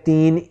करवाया मैंने,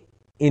 3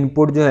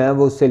 इनपुट जो है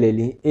वो उससे ले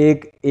ली,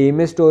 एक ए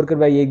में स्टोर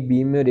करवाई, एक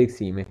बी में और एक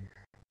सी में।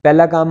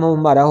 पहला काम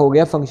हमारा हो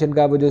गया फंक्शन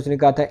का, वो जो उसने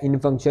कहा था इन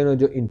फंक्शन और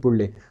जो इनपुट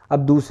ले। अब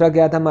दूसरा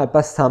क्या था हमारे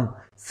पास, सम,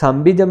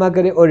 सम भी जमा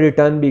करे और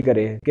रिटर्न भी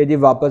करे कि जी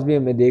वापस भी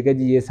हमें दे कि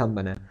जी ये सम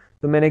बना है।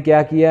 तो मैंने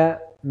क्या किया,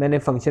 मैंने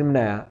फंक्शन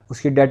बनाया,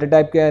 उसकी डाटा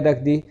टाइप क्या रख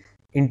दी,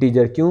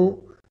 इंटीजर। क्यों,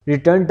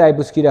 रिटर्न टाइप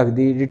उसकी रख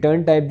दी,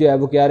 रिटर्न टाइप जो है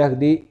वो क्या रख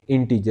दी,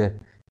 इंटीजर,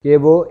 कि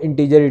वो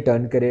इंटीजर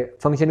रिटर्न करे।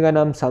 फंक्शन का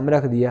नाम सम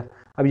रख दिया।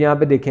 अब यहाँ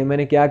पे देखें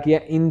मैंने क्या किया,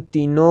 इन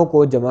तीनों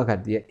को जमा कर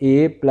दिया,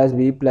 ए प्लस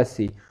बी प्लस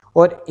सी,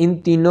 और इन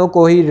तीनों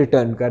को ही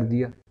रिटर्न कर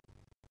दिया।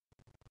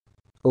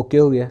 ओके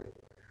हो गया।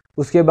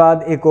 उसके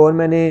बाद एक और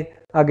मैंने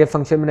आगे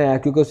फंक्शन बनाया,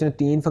 क्योंकि उसने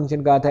 3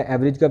 फंक्शन कहा था,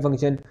 एवरेज का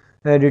फंक्शन,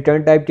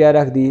 रिटर्न टाइप क्या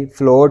रख दी,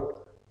 फ्लोट,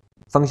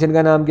 फंक्शन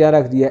का नाम क्या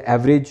रख दिया,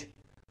 एवरेज,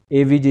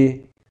 एवीजे।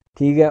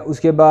 ठीक है,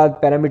 उसके बाद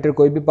पैरामीटर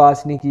कोई भी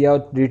पास नहीं किया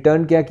और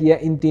रिटर्न क्या किया,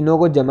 इन तीनों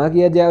को जमा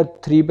किया जाए और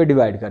 3 पे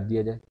डिवाइड कर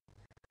दिया जाए,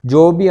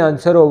 जो भी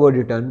आंसर हो वो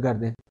रिटर्न कर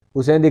दें।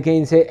 उसने देखें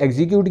इनसे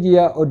एग्जीक्यूट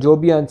किया और जो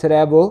भी आंसर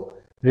है वो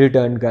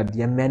रिटर्न कर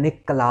दिया। मैंने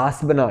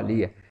क्लास बना ली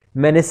है,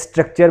 मैंने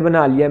स्ट्रक्चर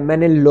बना लिया,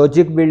 मैंने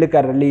लॉजिक बिल्ड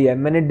कर ली है,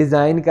 मैंने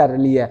डिज़ाइन कर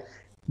लिया है,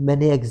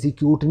 मैंने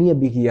एग्जीक्यूट नहीं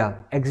अभी किया।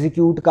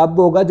 एग्जीक्यूट कब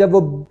होगा, जब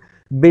वो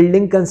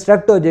बिल्डिंग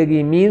कंस्ट्रक्ट हो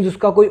जाएगी, मीन्स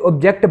उसका कोई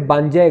ऑब्जेक्ट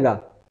बन जाएगा।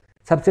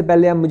 सबसे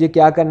पहले अब मुझे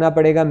क्या करना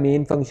पड़ेगा,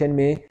 मेन फंक्शन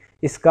में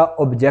इसका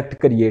ऑब्जेक्ट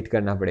क्रिएट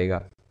करना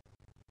पड़ेगा।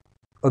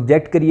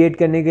 ऑब्जेक्ट क्रिएट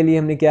करने के लिए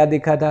हमने क्या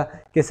देखा था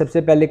कि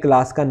सबसे पहले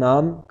क्लास का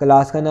नाम,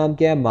 क्लास का नाम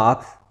क्या है,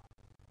 मार्क्स।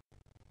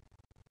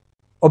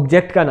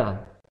 ऑब्जेक्ट का नाम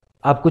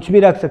आप कुछ भी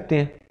रख सकते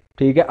हैं,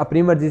 ठीक है,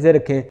 अपनी मर्जी से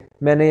रखें।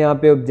 मैंने यहाँ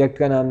पे ऑब्जेक्ट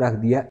का नाम रख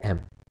दिया एम।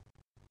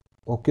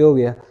 ओके हो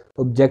गया।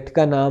 ऑब्जेक्ट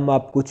का नाम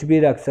आप कुछ भी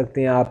रख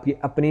सकते हैं, आपकी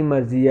अपनी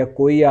मर्जी है,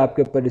 कोई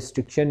आपके ऊपर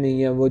रिस्ट्रिक्शन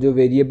नहीं है। वो जो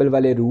वेरिएबल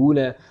वाले रूल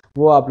हैं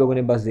वो आप लोगों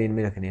ने बस ज़हन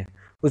में रखने हैं।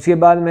 उसके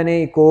बाद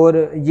मैंने एक और,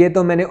 ये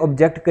तो मैंने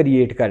ऑब्जेक्ट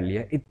क्रिएट कर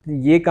लिया,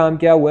 ये काम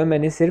क्या हुआ है,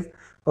 मैंने सिर्फ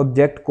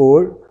ऑब्जेक्ट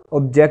कोड,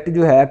 ऑब्जेक्ट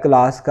जो है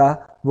क्लास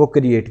का वो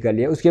क्रिएट कर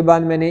लिया। उसके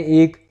बाद मैंने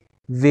एक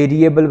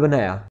वेरिएबल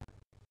बनाया,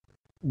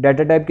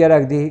 डाटा टाइप क्या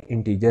रख दी,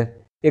 इंटीजर।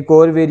 एक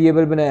और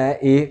वेरिएबल बनाया है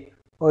ए,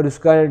 और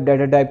उसका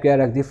डाटा टाइप क्या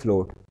रख दी,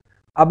 फ्लोट।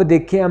 अब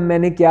देखिए अब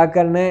मैंने क्या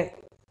करना है,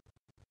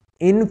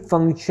 इन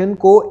फंक्शन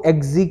को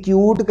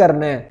एग्जीक्यूट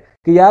करना है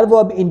कि यार वो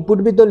अब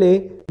इनपुट भी तो ले।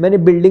 मैंने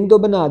बिल्डिंग तो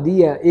बना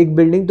दी है, एक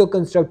बिल्डिंग तो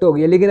कंस्ट्रक्ट हो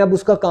गई है, लेकिन अब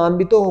उसका काम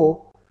भी तो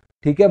हो।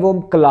 ठीक है, वो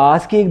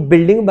क्लास की एक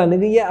बिल्डिंग बन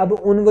गई है, अब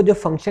उन वो जो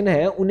फंक्शन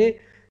है उन्हें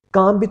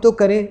काम भी तो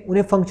करें,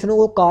 उन्हें फंक्शनों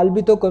को कॉल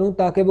भी तो करूं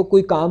ताकि वो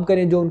कोई काम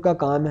करें जो उनका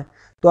काम है।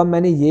 तो अब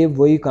मैंने ये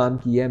वही काम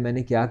किया है।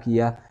 मैंने क्या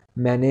किया,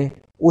 मैंने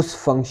उस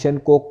फंक्शन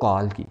को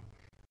कॉल की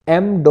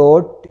एम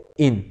डॉट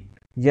इन,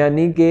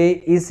 यानी कि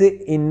इस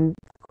इन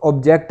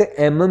ऑब्जेक्ट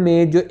एम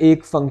में जो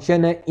एक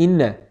फंक्शन है इन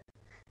है,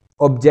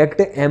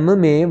 ऑब्जेक्ट एम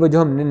में वो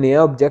जो हमने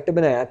नया ऑब्जेक्ट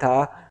बनाया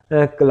था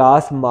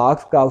क्लास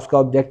मार्क्स का, उसका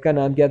ऑब्जेक्ट का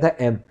नाम क्या था,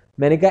 एम।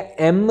 मैंने कहा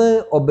एम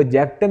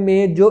ऑब्जेक्ट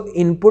में जो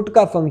इनपुट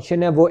का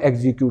फंक्शन है वो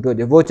एग्जीक्यूट हो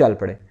जाए, वो चल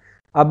पड़े।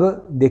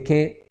 अब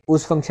देखें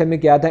उस फंक्शन में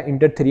क्या था,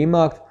 इंटर 3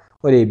 मार्क्स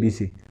और ए बी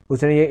सी।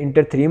 उसने ये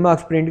इंटर 3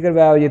 मार्क्स प्रिंट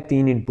करवाया और ये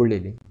 3 इनपुट ले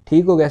ली।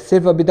 ठीक हो गया,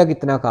 सिर्फ अभी तक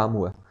इतना काम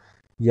हुआ।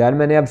 यार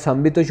मैंने अब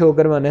सम भी तो शो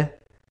करवाना है।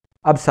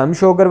 अब सम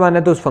शो करवाना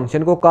है तो उस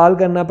फंक्शन को कॉल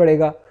करना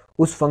पड़ेगा।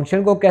 उस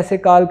फंक्शन को कैसे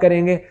कॉल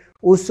करेंगे,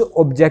 उस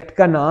ऑब्जेक्ट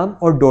का नाम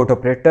और डॉट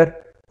ऑपरेटर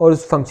और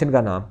उस फंक्शन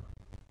का नाम।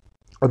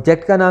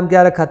 ऑब्जेक्ट का नाम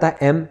क्या रखा था,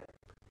 एम।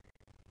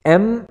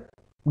 एम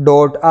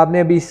डॉट, आपने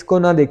अभी इसको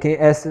ना देखें,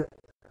 एस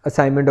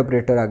असाइनमेंट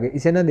ऑपरेटर आगे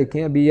इसे ना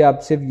देखें, अभी आप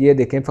सिर्फ ये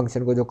देखें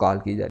फंक्शन को जो कॉल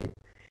की जा रही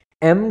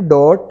है। M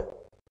dot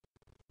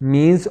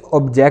means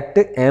object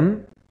M,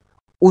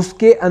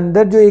 उसके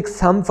अंदर जो एक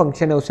सम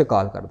फंक्शन है उसे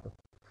कॉल कर दो,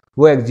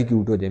 वो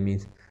एग्जीक्यूट हो जाए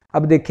मीन्स।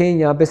 अब देखें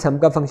यहाँ पे सम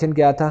का फंक्शन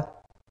क्या था,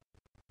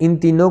 इन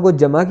तीनों को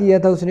जमा किया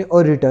था उसने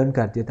और रिटर्न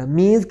कर दिया था,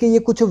 मीन्स कि ये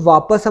कुछ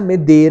वापस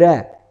हमें दे रहा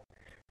है।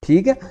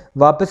 ठीक है,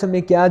 वापस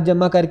हमें क्या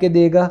जमा करके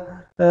देगा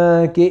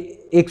कि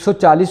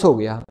 140 हो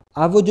गया।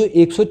 अब वो जो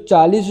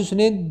 140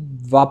 उसने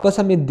वापस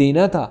हमें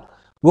देना था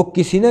वो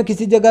किसी ना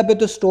किसी जगह पे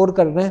तो स्टोर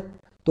करना है,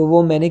 तो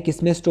वो मैंने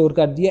किस में स्टोर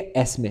कर दिया,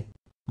 एस में।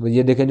 वो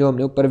ये देखें जो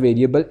हमने ऊपर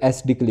वेरिएबल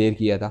एस डिक्लेयर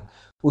किया था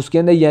उसके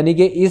अंदर, यानी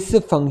कि इस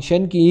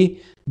फंक्शन की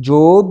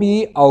जो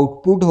भी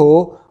आउटपुट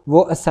हो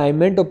वो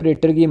असाइनमेंट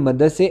ऑपरेटर की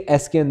मदद से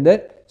एस के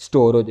अंदर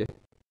स्टोर हो जाए।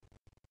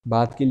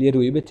 बात क्लियर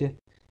हुई बच्चे?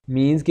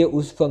 मीन्स के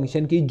उस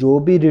फंक्शन की जो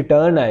भी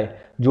रिटर्न आए,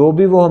 जो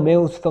भी वो हमें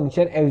उस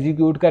फंक्शन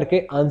एग्जीक्यूट करके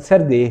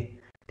आंसर दे,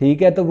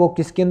 ठीक है, तो वो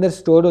किसके अंदर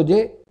स्टोर हो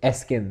जाए,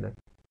 एस के अंदर।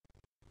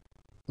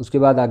 उसके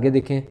बाद आगे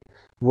देखें,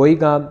 वही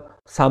काम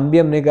सम भी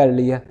हमने कर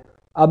लिया,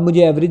 अब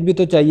मुझे एवरेज भी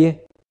तो चाहिए।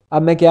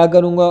 अब मैं क्या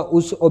करूँगा,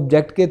 उस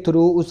ऑब्जेक्ट के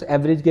थ्रू उस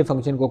एवरेज के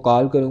फंक्शन को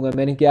कॉल करूँगा।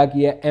 मैंने क्या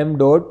किया, एम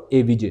डॉट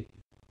ए वी जे,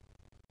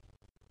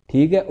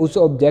 ठीक है, उस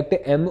ऑब्जेक्ट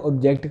एम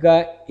ऑब्जेक्ट का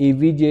ए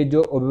वी जे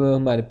जो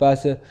हमारे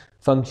पास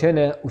फंक्शन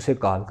है उसे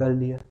कॉल कर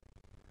लिया।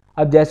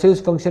 अब जैसे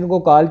उस फंक्शन को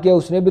कॉल किया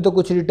उसने भी तो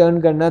कुछ रिटर्न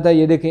करना था,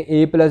 ये देखें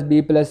a plus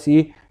B plus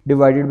C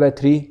divided by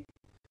 3,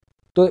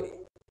 तो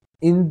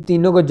इन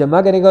तीनों को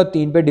जमा करेगा और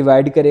 3 पे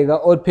डिवाइड करेगा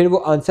और फिर वो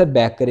आंसर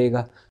बैक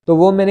करेगा, तो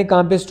वो मैंने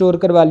कहाँ पे स्टोर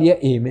करवा लिया,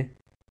 a में।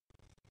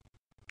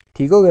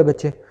 ठीक हो गया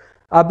बच्चे?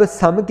 अब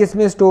सम किस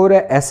में स्टोर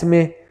है, s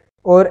में,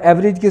 और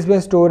एवरेज किस में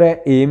स्टोर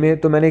है, a में।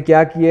 तो मैंने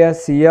क्या किया,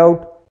 सी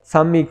out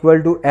sum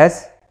equal to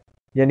s,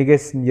 यानी कि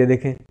ये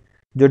देखें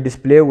जो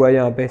डिस्प्ले हुआ है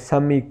यहाँ पे,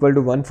 sum equal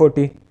to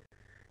 140,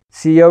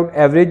 C out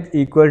average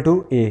equal to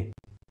ए,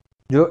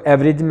 जो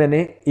एवरेज मैंने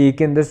ए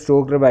के अंदर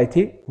स्टोर करवाई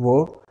थी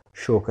वो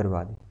शो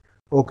करवा दी।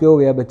 ओके हो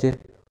गया बच्चे?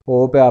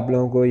 होप है आप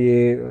लोगों को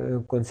ये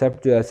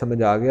कॉन्सेप्ट जो है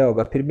समझ आ गया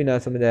होगा, फिर भी ना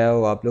समझ आया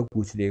हो आप लोग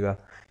पूछ लिएगा।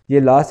 ये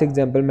लास्ट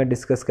एग्जांपल मैं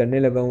डिस्कस करने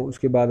लगा हूँ,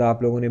 उसके बाद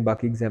आप लोगों ने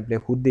बाकी एग्जांपलें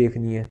खुद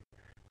देखनी है,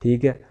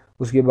 ठीक है।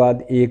 उसके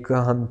बाद एक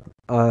हम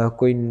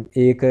कोई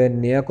एक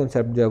नया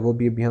कॉन्सेप्ट जो है वो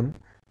भी अभी हम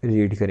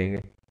रीड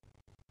करेंगे।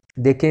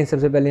 देखें,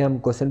 सबसे पहले हम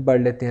क्वेश्चन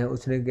पढ़ लेते हैं।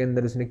 उसने के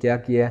अंदर उसने क्या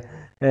किया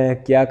है,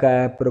 क्या कहा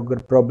है,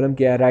 प्रॉब्लम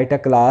क्या है, राइट अ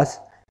क्लास,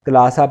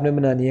 क्लास आपने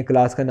बनानी है,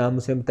 क्लास का नाम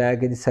उसने बताया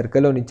कि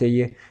सर्कल होनी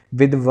चाहिए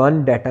विद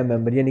वन डाटा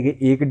मेंबर, यानी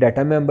कि एक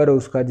डाटा मेंबर हो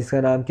उसका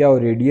जिसका नाम क्या हो,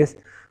 रेडियस।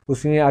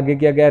 उसने आगे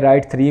क्या किया,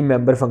 राइट 3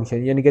 मेंबर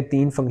फंक्शन, यानी कि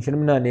 3 फंक्शन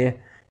बनाने हैं।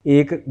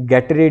 एक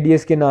गेट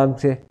रेडियस के नाम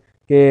से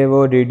कि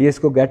वो रेडियस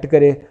को गेट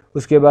करे,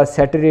 उसके बाद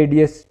set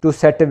radius two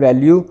set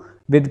value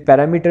with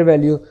parameter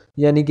value,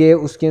 यानी कि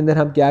उसके अंदर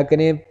हम क्या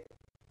करें,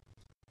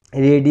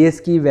 रेडियस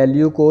की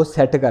वैल्यू को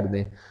सेट कर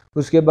दें।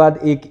 उसके बाद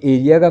एक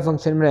एरिया का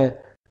फंक्शन बनाए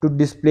टू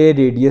डिस्प्ले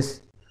रेडियस,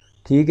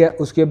 ठीक है।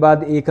 उसके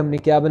बाद एक हमने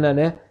क्या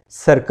बनाना है,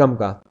 सर्कम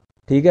का,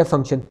 ठीक है,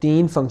 फंक्शन।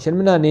 3 फंक्शन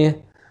बनाने हैं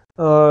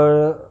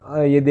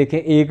और ये देखें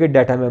एक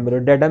डाटा मेंबर, और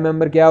डाटा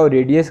मेंबर क्या हो,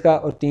 रेडियस का,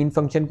 और 3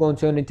 फंक्शन कौन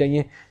से होने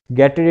चाहिए,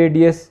 गेट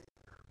रेडियस,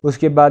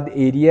 उसके बाद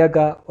एरिया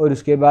का, और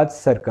उसके बाद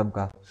सर्कम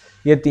का।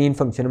 ये 3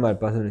 फंक्शन हमारे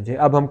पास होने चाहिए।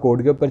 अब हम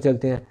कोड के ऊपर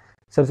चलते हैं।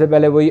 सबसे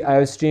पहले वही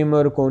आयोस्ट्रीम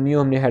और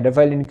कोनियो हमने हेडर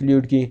फाइल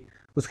इंक्लूड की।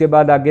 उसके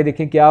बाद आगे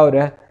देखें क्या हो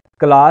रहा है,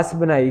 क्लास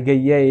बनाई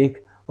गई है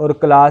एक, और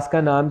क्लास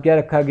का नाम क्या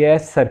रखा गया है,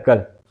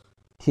 सर्कल,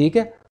 ठीक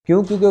है।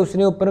 क्यों? क्योंकि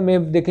उसने ऊपर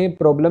में देखें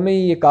प्रॉब्लम में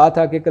ये कहा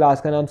था कि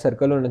क्लास का नाम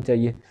सर्कल होना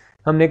चाहिए।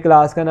 हमने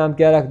क्लास का नाम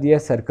क्या रख दिया,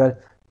 सर्कल।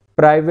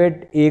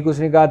 प्राइवेट एक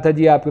उसने कहा था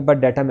जी आपके पास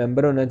डाटा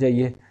मेंबर होना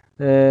चाहिए,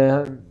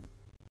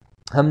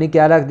 हमने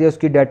क्या रख दिया,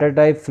 उसकी डाटा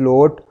टाइप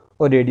फ्लोट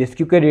और रेडियस,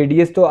 क्योंकि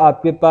रेडियस तो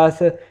आपके पास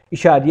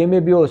इशारिये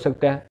में भी हो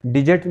सकता है,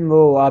 डिजिट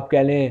वो आप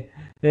कह लें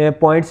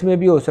पॉइंट्स में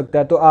भी हो सकता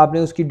है, तो आपने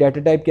उसकी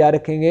डाटा टाइप क्या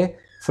रखेंगे,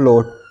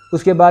 फ्लोट।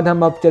 उसके बाद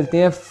हम अब चलते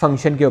हैं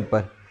फंक्शन के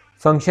ऊपर।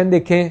 फंक्शन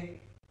देखें,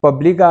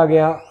 पब्लिक आ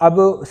गया।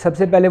 अब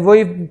सबसे पहले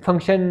वही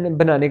फंक्शन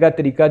बनाने का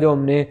तरीका जो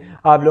हमने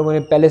आप लोगों ने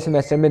पहले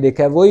सेमेस्टर में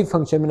देखा है, वही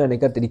फंक्शन बनाने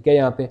का तरीका है।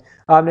 यहाँ पे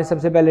आपने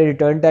सबसे पहले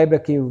रिटर्न टाइप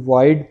रखी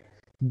वॉइड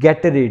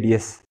गेट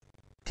रेडियस,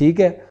 ठीक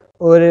है,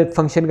 और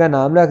फंक्शन का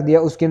नाम रख दिया,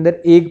 उसके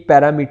अंदर एक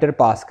पैरामीटर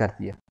पास कर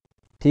दिया,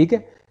 ठीक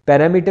है।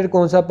 पैरामीटर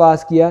कौन सा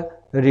पास किया,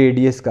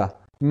 रेडियस का।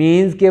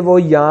 मीन्स के वो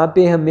यहाँ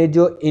पे हमें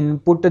जो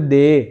इनपुट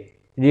दे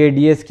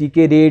रेडियस की,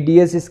 कि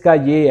रेडियस इसका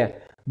ये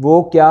है,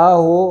 वो क्या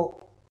हो,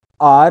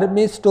 आर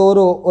में स्टोर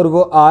हो, और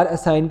वो आर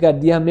असाइन कर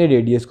दिया हमने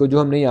रेडियस को, जो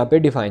हमने यहाँ पे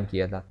डिफाइन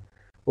किया था।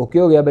 ओके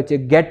हो गया बच्चे?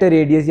 गेट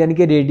रेडियस यानी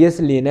कि रेडियस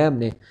लेना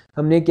है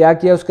हमने क्या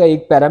किया, उसका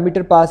एक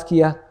पैरामीटर पास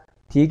किया,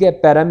 ठीक है।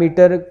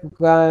 पैरामीटर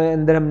का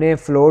अंदर हमने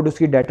फ्लोट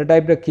उसकी डाटा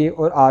टाइप रखी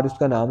और आर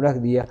उसका नाम रख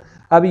दिया।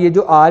 अब ये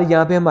जो आर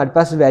यहाँ पे हमारे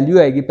पास वैल्यू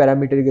आएगी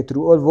पैरामीटर के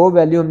थ्रू, और वो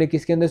वैल्यू हमने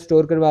किसके अंदर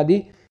स्टोर करवा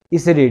दी,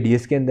 इस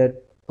रेडियस के अंदर।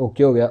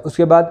 ओके हो गया?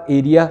 उसके बाद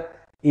एरिया,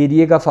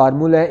 एरिया का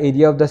फार्मूला है,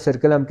 एरिया ऑफ द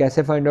सर्कल हम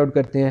कैसे फाइंड आउट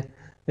करते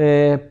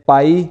हैं,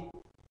 पाई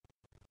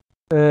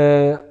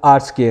आर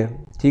स्केयर,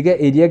 ठीक है।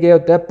 एरिया क्या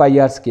होता है, पाई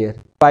आर स्केयर।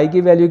 पाई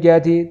की वैल्यू क्या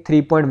थी,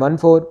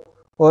 3.14,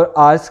 और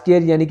आर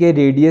स्क्वायर यानी कि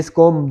रेडियस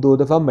को हम 2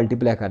 दफ़ा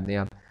मल्टीप्लाई कर दें।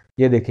 आप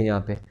ये देखें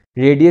यहाँ पे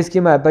रेडियस की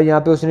हमारे पास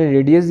यहाँ पे उसने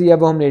रेडियस दिया,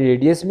 वो हमने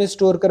रेडियस में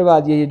स्टोर करवा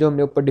दिया, ये जो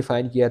हमने ऊपर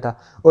डिफाइन किया था,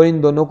 और इन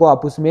दोनों को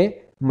आपस में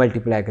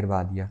मल्टीप्लाई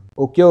करवा दिया।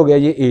 ओके हो गया,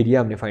 ये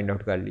एरिया हमने फाइंड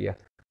आउट कर लिया।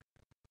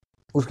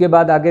 उसके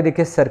बाद आगे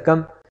देखें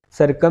सरकम।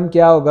 सरकम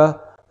क्या होगा?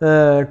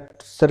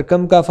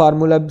 सरकम का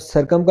फार्मूला,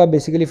 सरकम का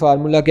बेसिकली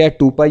फार्मूला क्या है?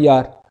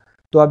 2πr।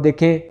 तो आप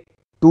देखें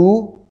 2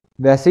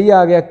 वैसे ही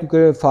आ गया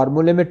क्योंकि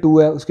फार्मूले में 2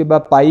 है। उसके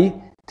बाद पाई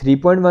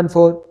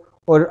 3.14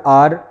 और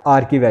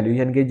आर की वैल्यू,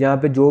 यानी कि जहाँ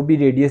पे जो भी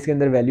रेडियस के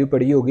अंदर वैल्यू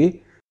पड़ी होगी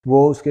वो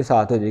उसके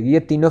साथ हो जाएगी। ये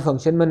तीनों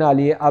फंक्शन बना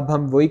लिए। अब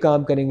हम वही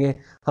काम करेंगे।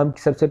 हम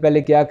सबसे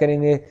पहले क्या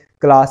करेंगे?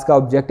 क्लास का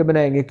ऑब्जेक्ट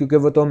बनाएंगे, क्योंकि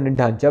वो तो हमने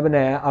ढांचा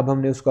बनाया है, अब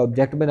हमने उसका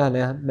ऑब्जेक्ट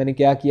बनाना है। मैंने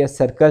क्या किया?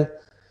 सर्कल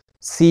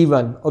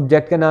C1,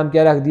 ऑब्जेक्ट का नाम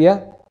क्या रख दिया?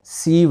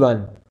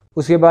 C1।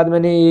 उसके बाद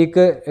मैंने एक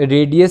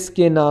रेडियस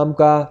के नाम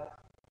का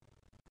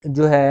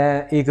जो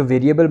है एक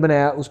वेरिएबल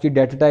बनाया, उसकी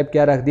डाटा टाइप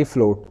क्या रख दी?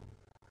 फ्लोट।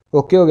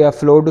 ओके हो गया,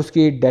 फ्लोट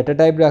उसकी डाटा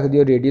टाइप रख दी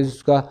और रेडियस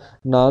उसका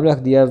नाम रख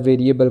दिया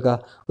वेरिएबल का।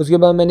 उसके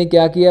बाद मैंने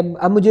क्या किया?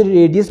 अब मुझे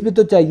रेडियस भी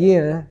तो चाहिए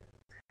है,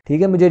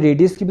 ठीक है, मुझे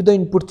रेडियस की भी तो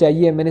इनपुट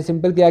चाहिए। मैंने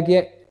सिंपल क्या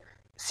किया?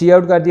 सी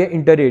आउट कर दिया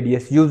इंटर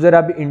रेडियस। यूज़र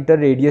अब इंटर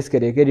रेडियस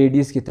करेगा,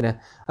 रेडियस कितना है।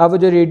 अब वो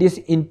जो रेडियस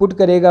इनपुट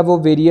करेगा वो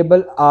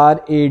वेरिएबल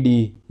RAD,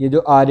 ये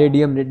जो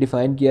RAD हमने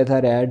डिफाइन किया था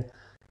रैड,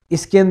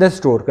 इसके अंदर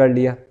स्टोर कर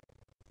लिया।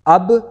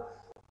 अब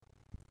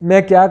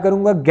मैं क्या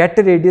करूँगा? गेट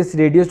रेडियस,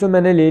 रेडियस तो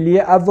मैंने ले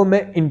लिया, अब वो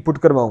मैं इनपुट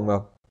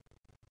करवाऊँगा।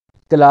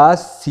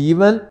 क्लास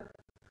C1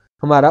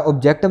 हमारा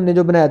ऑब्जेक्ट हमने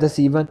जो बनाया था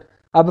C1,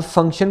 अब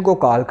फंक्शन को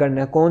कॉल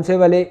करना है। कौन से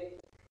वाले?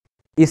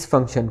 इस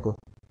फंक्शन को,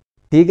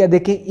 ठीक है।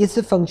 देखिए इस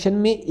फंक्शन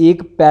में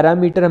एक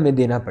पैरामीटर हमें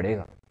देना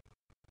पड़ेगा,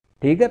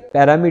 ठीक है,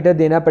 पैरामीटर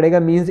देना पड़ेगा,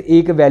 मींस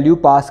एक वैल्यू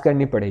पास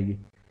करनी पड़ेगी।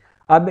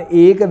 अब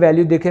एक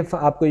वैल्यू देखें,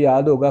 आपको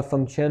याद होगा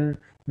फंक्शन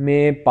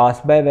में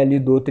पास बाय वैल्यू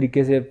दो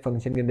तरीके से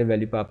फंक्शन के अंदर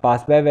वैल्यू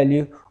पास बाय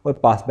वैल्यू और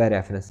पास बाय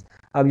रेफरेंस।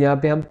 अब यहाँ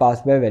पे हम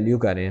पास बाय वैल्यू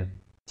कर रहे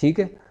हैं, ठीक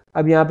है।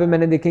 अब यहाँ पे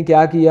मैंने देखें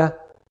क्या किया?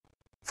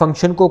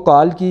 फंक्शन को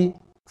कॉल की,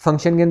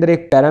 फंक्शन के अंदर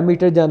एक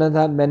पैरामीटर जाना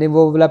था, मैंने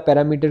वो वाला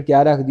पैरामीटर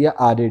क्या रख दिया?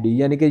 RAD,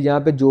 यानी कि यहाँ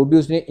पे जो भी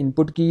उसने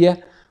इनपुट की है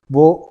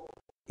वो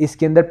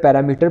इसके अंदर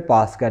पैरामीटर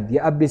पास कर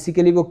दिया। अब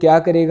बेसिकली वो क्या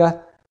करेगा?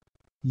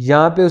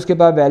 यहाँ पे उसके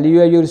पास वैल्यू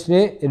है, जो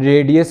उसने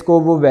रेडियस को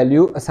वो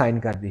वैल्यू असाइन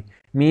कर दी।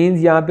 मींस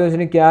यहाँ पे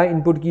उसने क्या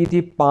इनपुट की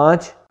थी?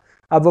 5।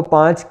 अब वो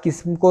 5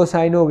 किस्म को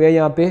असाइन हो गया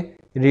यहाँ पे?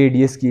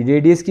 रेडियस की।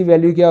 रेडियस की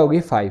वैल्यू क्या होगी?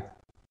 5।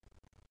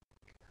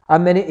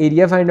 अब मैंने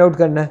एरिया फाइंड आउट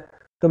करना है,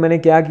 तो मैंने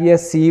क्या किया?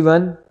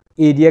 C1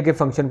 एरिया के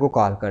फंक्शन को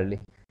कॉल कर ली,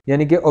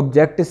 यानी कि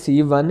ऑब्जेक्ट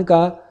C1 का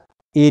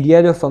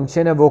एरिया जो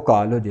फंक्शन है वो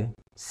कॉल हो जाए,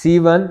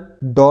 C1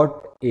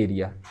 डॉट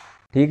एरिया,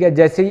 ठीक है।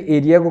 जैसे ही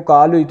एरिया को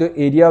कॉल हुई तो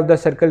एरिया ऑफ द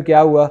सर्कल क्या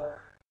हुआ?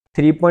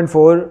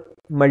 3.4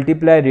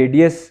 मल्टीप्लाई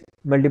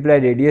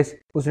रेडियस,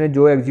 उसने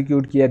जो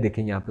एग्जीक्यूट किया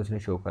देखें यहाँ पे उसने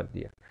शो कर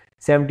दिया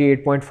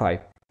 78.5।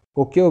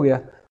 ओके हो गया।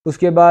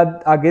 उसके बाद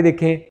आगे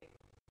देखें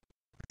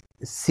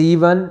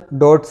C1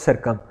 डॉट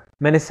सरकम,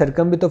 मैंने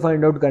सरकम भी तो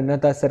फाइंड आउट करना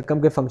था, सरकम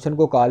के फंक्शन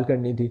को कॉल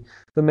करनी थी,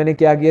 तो मैंने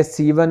क्या किया?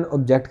 C1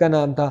 ऑब्जेक्ट का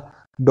नाम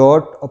था,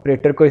 डॉट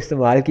ऑपरेटर को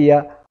इस्तेमाल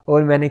किया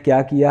और मैंने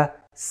क्या किया?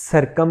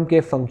 सरकम के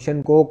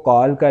फंक्शन को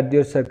कॉल कर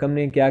दिया। और सरकम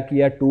ने क्या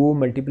किया? 2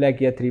 मल्टीप्लाई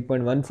किया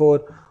 3.14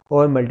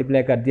 और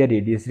मल्टीप्लाई कर दिया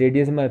रेडियस।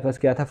 रेडियस हमारे पास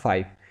क्या था?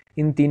 5।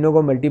 इन तीनों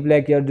को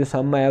मल्टीप्लाई किया और जो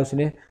सम आया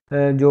उसने,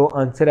 जो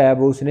आंसर आया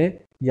वो उसने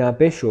यहाँ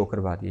पे शो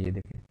करवा दिया, ये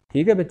देखें,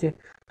 ठीक है बच्चे।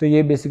 तो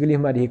ये बेसिकली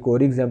हमारी एक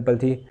और एग्जांपल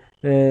थी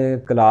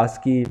क्लास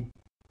की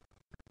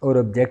और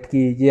ऑब्जेक्ट की।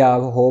 ये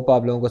आप होप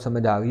आप लोगों को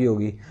समझ आ गई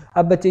होगी।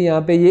 अब बच्चे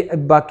यहाँ पे ये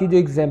बाकी जो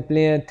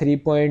एग्जांपलें हैं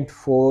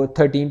 3.4,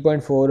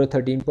 13.4 और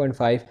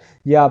 13.5,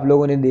 ये आप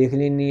लोगों ने देख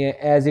लेनी है,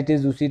 एज़ इट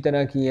इज़ उसी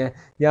तरह की हैं।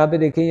 यहाँ पे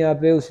देखें, यहाँ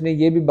पे उसने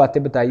ये भी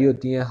बातें बताई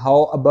होती हैं,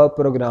 हाउ अबव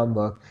प्रोग्राम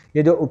वर्क,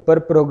 ये जो ऊपर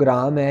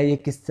प्रोग्राम है ये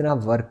किस तरह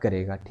वर्क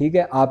करेगा, ठीक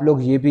है। आप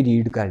लोग ये भी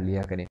रीड कर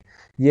लिया करें,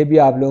 ये भी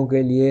आप लोगों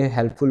के लिए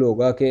हेल्पफुल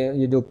होगा कि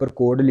ये जो ऊपर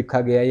कोड लिखा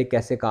गया है ये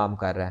कैसे काम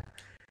कर रहा है।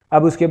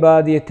 अब उसके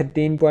बाद ये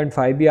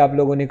 13.5 भी आप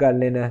लोगों ने कर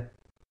लेना है।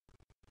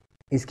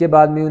 इसके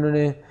बाद में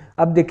उन्होंने,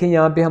 अब देखें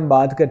यहाँ पे हम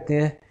बात करते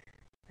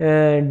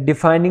हैं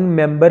defining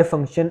member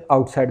function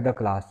outside the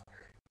class,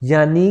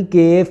 यानी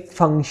कि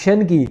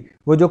फंक्शन की,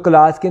 वो जो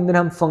क्लास के अंदर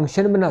हम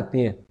फंक्शन बनाते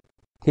हैं,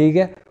 ठीक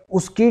है,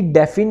 उसकी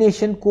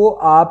डेफिनेशन को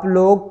आप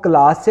लोग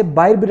क्लास से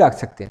बाहर भी रख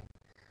सकते हैं।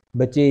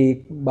 बच्चे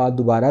एक बात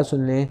दोबारा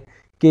सुन लें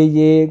कि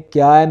ये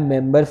क्या है?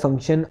 Member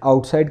function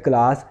outside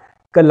class,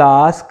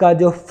 class का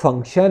जो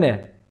फंक्शन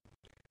है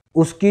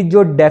उसकी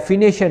जो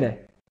डेफिनेशन है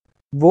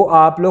वो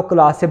आप लोग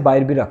क्लास से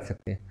बाहर भी रख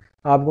सकते हैं।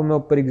 आपको मैं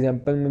ऊपर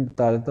एग्जांपल में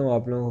बता देता हूँ,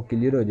 आप लोगों को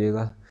क्लियर हो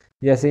जाएगा।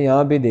 जैसे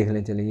यहाँ पे देख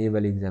लें, चलिए ये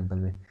वाली एग्जांपल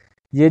में,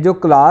 ये जो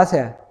क्लास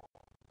है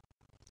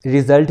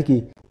रिजल्ट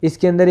की,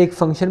 इसके अंदर एक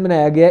फंक्शन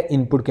बनाया गया है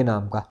इनपुट के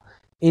नाम का।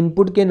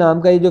 इनपुट के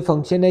नाम का ये जो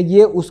फंक्शन है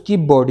ये उसकी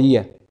बॉडी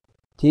है,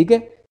 ठीक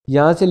है,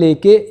 यहाँ से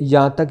लेके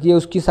यहाँ तक ये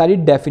उसकी सारी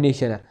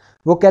डेफिनेशन है।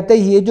 वो कहता है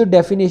ये जो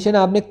डेफिनेशन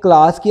आपने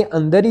क्लास के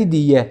अंदर ही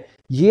दी है,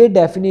 ये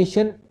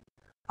डेफिनेशन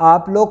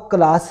आप लोग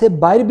क्लास से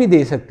बाहर भी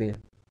दे सकते हैं,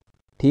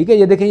 ठीक है।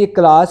 ये देखें, ये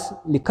क्लास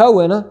लिखा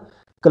हुआ है ना,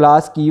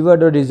 क्लास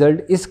कीवर्ड और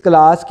रिजल्ट, इस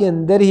क्लास के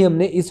अंदर ही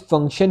हमने इस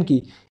फंक्शन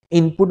की,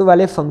 इनपुट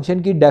वाले फंक्शन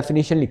की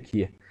डेफिनेशन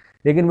लिखी है।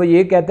 लेकिन वो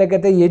ये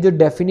कहते ये जो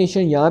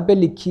डेफिनेशन यहाँ पे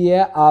लिखी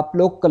है आप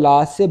लोग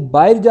क्लास से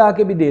बाहर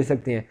जाके भी दे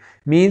सकते हैं।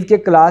 मीन्स के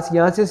क्लास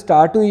यहाँ से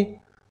स्टार्ट हुई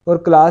और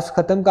क्लास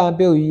ख़त्म कहाँ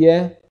पे हुई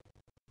है,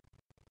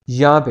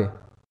 यहाँ पे,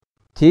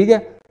 ठीक है।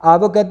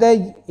 आपको कहता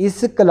है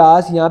इस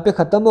क्लास यहाँ पे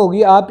ख़त्म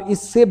होगी, आप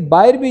इससे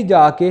बाहर भी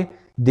जाके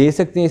दे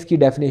सकते हैं इसकी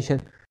डेफिनेशन,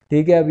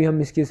 ठीक है। अभी हम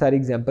इसकी सारी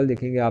एग्जांपल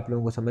देखेंगे, आप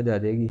लोगों को समझ आ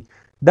जाएगी।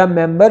 The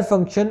member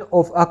function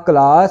of a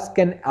class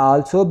can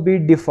also be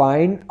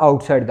defined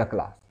outside the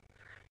class,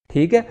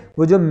 ठीक है।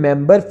 वो जो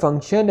मेंबर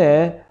फंक्शन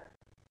है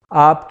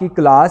आपकी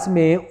क्लास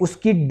में,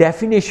 उसकी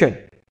डेफिनेशन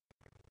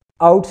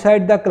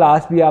आउटसाइड द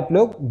क्लास भी आप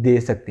लोग दे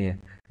सकते हैं।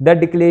 The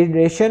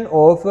declaration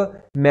of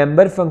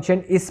member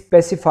function is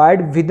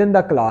specified with in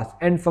the class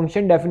and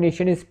function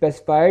definition is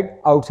specified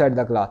outside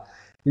the class.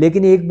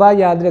 लेकिन एक बात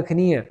याद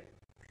रखनी है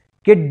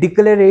कि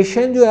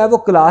डिक्लेरेशन जो है वो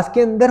क्लास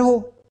के अंदर हो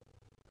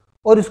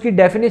और उसकी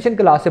डेफिनेशन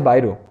क्लास से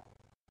बाहर हो,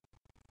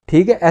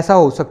 ठीक है। ऐसा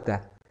हो सकता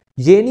है,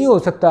 ये नहीं हो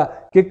सकता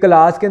कि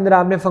क्लास के अंदर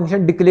आपने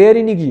फंक्शन डिक्लेयर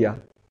ही नहीं किया,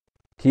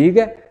 ठीक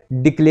है,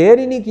 डिक्लेयर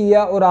ही नहीं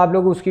किया और आप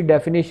लोग उसकी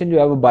डेफिनेशन जो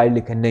है वो बाहर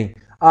लिखें। नहीं,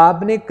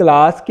 आपने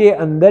क्लास के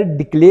अंदर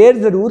डिक्लेयर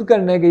जरूर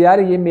करना है कि यार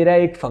ये मेरा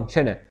एक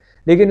फंक्शन है,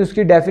 लेकिन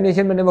उसकी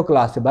डेफिनेशन मैंने वो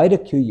क्लास से बाहर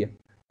रखी हुई है।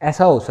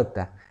 ऐसा हो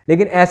सकता है,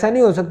 लेकिन ऐसा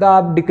नहीं हो सकता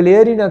आप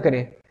डिक्लेयर ही ना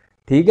करें,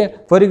 ठीक है।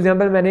 फॉर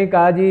एग्जाम्पल मैंने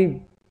कहा जी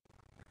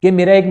कि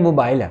मेरा एक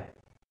मोबाइल है,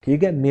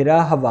 ठीक है,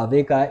 मेरा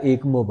हवावे का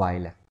एक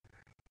मोबाइल है,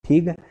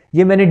 ठीक है,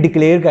 ये मैंने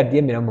डिक्लेयर कर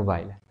दिया मेरा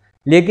मोबाइल है,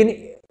 लेकिन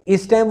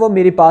इस टाइम वो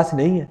मेरे पास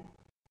नहीं है,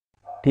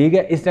 ठीक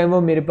है। इस टाइम वो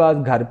मेरे पास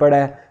घर पड़ा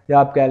है, या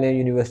आप कह लें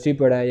यूनिवर्सिटी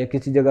पड़ा है, या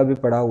किसी जगह भी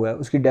पड़ा हुआ है,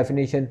 उसकी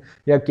डेफिनेशन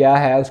या क्या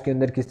है उसके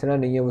अंदर, किस तरह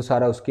नहीं है, वो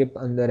सारा उसके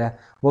अंदर है,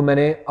 वो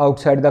मैंने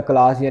आउटसाइड द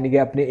क्लास यानी कि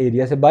अपने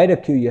एरिया से बाहर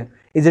रखी हुई है।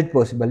 Is it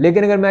possible?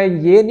 लेकिन अगर मैं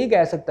ये नहीं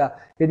कह सकता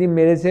कि जी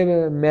मेरे से,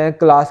 मैं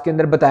क्लास के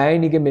अंदर बताया ही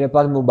नहीं कि मेरे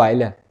पास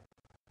मोबाइल है,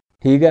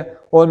 ठीक है,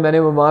 और मैंने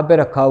वो वहाँ पर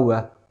रखा हुआ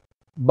है,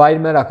 बाहर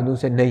मैं रख दूँ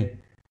उसे, नहीं,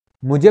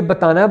 मुझे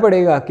बताना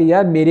पड़ेगा कि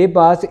यार मेरे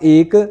पास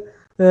एक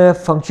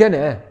फंक्शन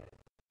है,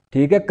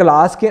 ठीक है,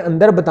 क्लास के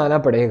अंदर बताना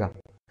पड़ेगा।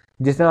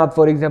 जिस तरह आप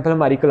फॉर एग्जांपल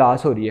हमारी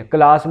क्लास हो रही है,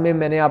 क्लास में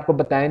मैंने आपको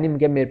बताया नहीं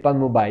कि मेरे पास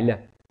मोबाइल है,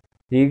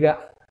 ठीक है,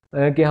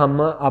 कि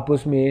हम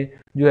आपस में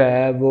जो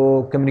है वो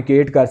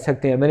कम्युनिकेट कर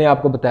सकते हैं, मैंने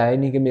आपको बताया ही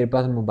नहीं कि मेरे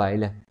पास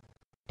मोबाइल है,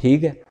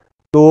 ठीक है।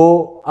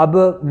 तो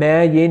अब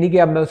मैं ये नहीं कि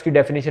अब मैं उसकी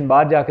डेफिनेशन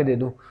बाहर जाके दे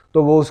दूं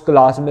तो वो उस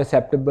क्लास में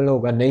एक्सेप्टेबल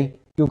होगा, नहीं,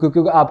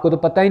 क्योंकि आपको तो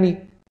पता ही नहीं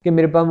कि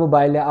मेरे पास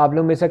मोबाइल है, आप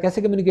लोग मेरे साथ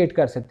कैसे कम्युनिकेट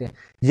कर सकते हैं।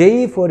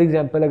 यही फॉर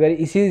एग्जांपल, अगर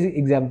इसी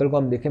एग्जांपल को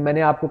हम देखें,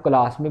 मैंने आपको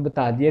क्लास में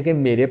बता दिया कि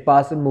मेरे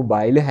पास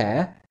मोबाइल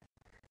है,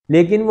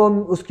 लेकिन वो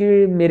उसकी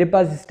मेरे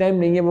पास इस टाइम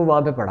नहीं है, वो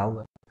वहाँ पे पड़ा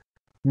हुआ है,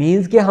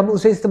 मीन्स कि हम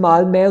उसे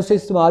इस्तेमाल, मैं उसे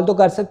इस्तेमाल तो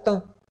कर सकता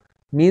हूँ,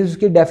 मीन्स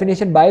उसकी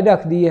डेफिनेशन बाहर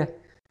रख दी है,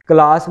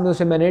 क्लास में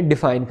उसे मैंने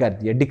डिफाइन कर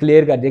दिया,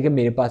 डिक्लेयर कर दिया कि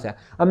मेरे पास है।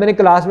 अब मैंने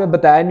क्लास में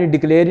बताया नहीं,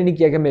 डिक्लेयर ही नहीं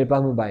किया कि मेरे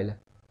पास मोबाइल है,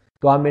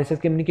 तो आप मेरे साथ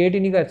कम्युनिकेट ही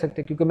नहीं कर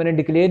सकते, क्योंकि मैंने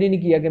डिक्लेयर ही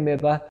नहीं किया कि मेरे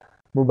पास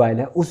मोबाइल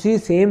है। उसी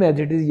सेम एज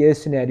इट इज़ ये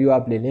सिनेरियो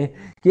आप ले लें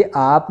कि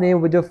आपने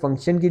वो जो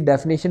फंक्शन की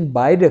डेफिनेशन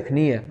बाहर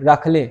रखनी है,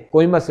 रख लें,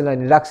 कोई मसला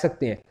नहीं, रख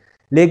सकते हैं,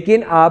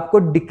 लेकिन आपको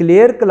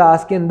डिक्लेयर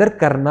क्लास के अंदर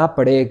करना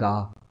पड़ेगा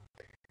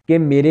कि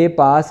मेरे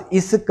पास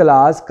इस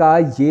क्लास का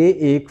ये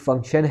एक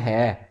फंक्शन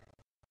है,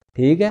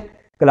 ठीक है।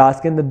 क्लास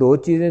के अंदर दो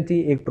चीज़ें थी,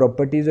 एक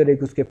प्रॉपर्टीज़ और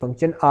एक उसके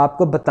फंक्शन,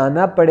 आपको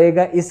बताना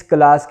पड़ेगा इस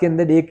क्लास के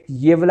अंदर एक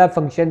ये वाला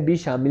फंक्शन भी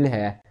शामिल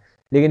है,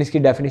 लेकिन इसकी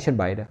डेफिनेशन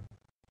बाहर है।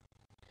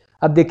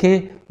 अब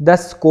देखें द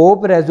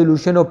स्कोप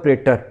रेजोल्यूशन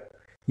ऑपरेटर,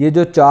 ये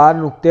जो चार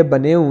नुक्ते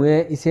बने हुए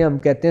हैं इसे हम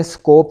कहते हैं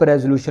scope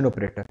resolution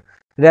operator,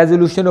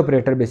 resolution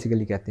operator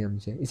basically कहते हैं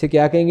हम इसे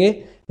क्या कहेंगे,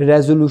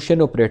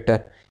 resolution operator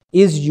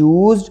is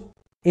used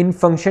in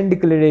function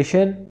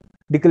declaration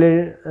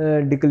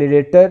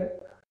डिक्लेरेटर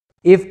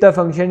if the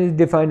function is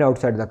defined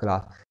outside the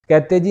class.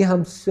 कहते हैं जी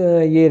हम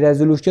ये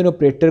रेजोल्यूशन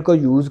ऑपरेटर को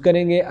यूज़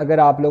करेंगे अगर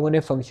आप लोगों ने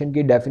फंक्शन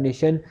की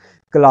डेफिनेशन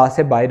क्लास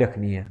से बाहर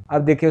रखनी है।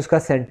 अब देखिए उसका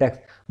सेंटेक्स,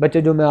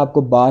 बच्चे जो मैं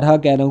आपको बारहा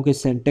कह रहा हूँ कि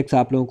सेंटेक्स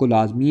आप लोगों को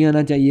लाजमी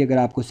आना चाहिए, अगर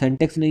आपको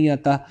सेंटेक्स नहीं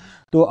आता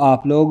तो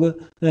आप लोग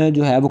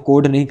जो है वो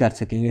कोड नहीं कर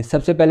सकेंगे।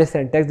 सबसे पहले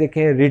सेंटेक्स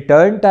देखें,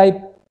 रिटर्न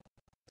टाइप,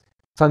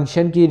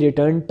 फंक्शन की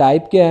रिटर्न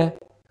टाइप क्या है,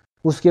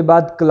 उसके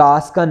बाद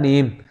क्लास का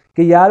नेम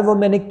कि यार वो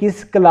मैंने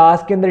किस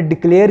क्लास के अंदर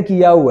डिक्लेयर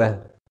किया हुआ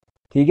है,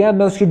 ठीक है,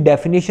 मैं उसकी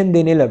डेफिनेशन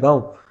देने लगा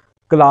हूँ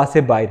क्लास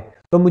से बाहर,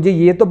 तो मुझे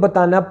ये तो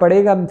बताना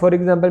पड़ेगा। फॉर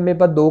एग्जांपल मेरे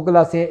पास दो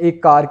क्लासें हैं,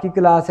 एक कार की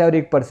क्लास है और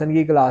एक पर्सन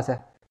की क्लास है,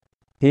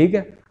 ठीक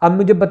है। अब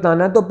मुझे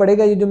बताना तो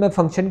पड़ेगा ये जो मैं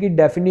फंक्शन की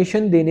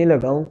डेफिनेशन देने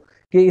लगा हूँ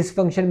कि इस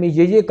फंक्शन में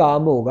ये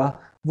काम होगा,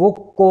 वो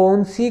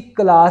कौन सी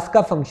क्लास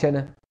का फंक्शन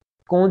है,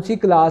 कौन सी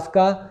क्लास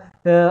का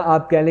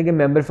आप कह लेंगे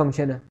मेंबर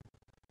फंक्शन है,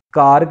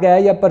 कार का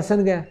है या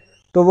पर्सन का है,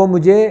 तो वो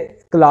मुझे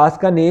क्लास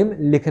का नेम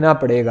लिखना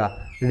पड़ेगा।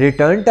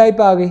 रिटर्न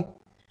टाइप आ गई,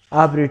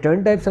 आप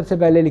रिटर्न टाइप सबसे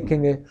पहले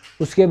लिखेंगे,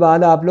 उसके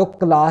बाद आप लोग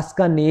क्लास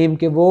का नेम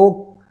के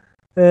वो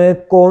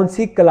कौन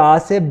सी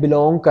क्लास से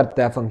बिलोंग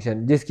करता है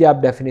फंक्शन जिसकी आप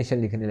डेफिनेशन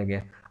लिखने लगे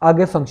हैं,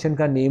 आगे फंक्शन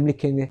का नेम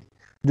लिखेंगे,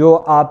 जो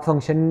आप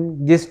फंक्शन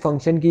जिस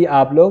फंक्शन की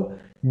आप लोग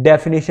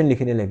डेफिनेशन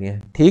लिखने लगे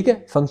हैं। ठीक है,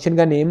 फंक्शन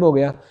का नेम हो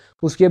गया,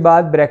 उसके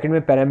बाद ब्रैकेट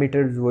में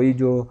पैरामीटर्स, वही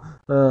जो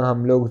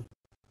हम लोग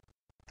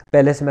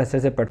पहले सेमेस्टर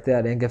से पढ़ते आ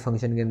रहे हैं कि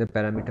फंक्शन के अंदर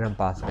पैरामीटर हम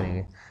पास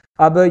करेंगे।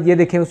 अब ये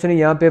देखें उसने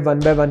यहाँ पे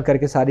 1 बाय 1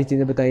 करके सारी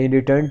चीज़ें बताई।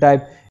 Return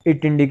type,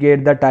 it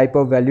indicate the type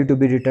of value to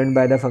be return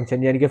by the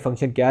function, यानी कि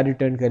फंक्शन क्या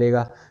रिटर्न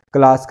करेगा।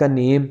 क्लास का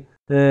नेम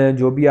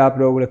जो भी आप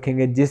लोग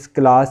रखेंगे, जिस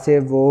क्लास से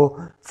वो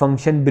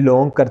फंक्शन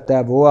बिलोंग करता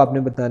है वो आपने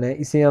बताना है।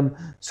 इसे हम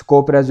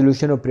स्कोप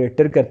रेजोल्यूशन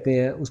ऑपरेटर करते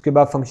हैं। उसके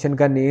बाद फंक्शन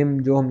का नेम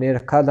जो हमने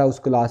रखा था उस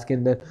क्लास के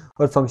अंदर,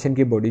 और फंक्शन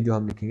की बॉडी जो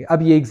हम लिखेंगे।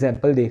 अब ये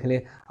एग्जांपल देख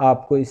लें,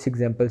 आपको इस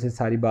एग्जांपल से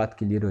सारी बात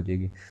क्लियर हो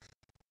जाएगी।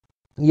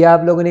 ये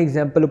आप लोगों ने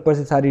एग्जांपल ऊपर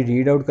से सारी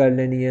रीड आउट कर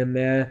लेनी है।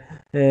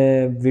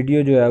 मैं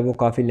वीडियो जो है वो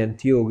काफ़ी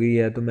लेंथी हो गई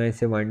है, तो मैं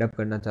इसे वाइंड अप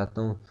करना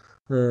चाहता हूँ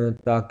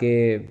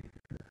ताकि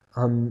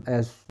हम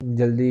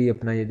जल्दी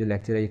अपना ये जो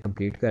लेक्चर है ये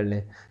कंप्लीट कर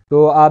लें।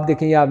 तो आप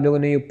देखें, ये आप लोगों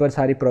ने ऊपर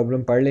सारी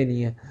प्रॉब्लम पढ़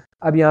लेनी है।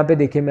 अब यहाँ पे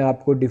देखिए मैं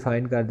आपको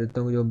डिफ़ाइन कर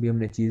देता हूँ जो भी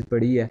हमने चीज़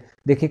पढ़ी है।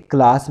 देखिए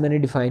क्लास मैंने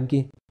डिफ़ाइन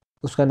की,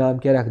 उसका नाम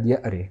क्या रख दिया,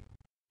 अरे।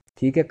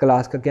 ठीक है,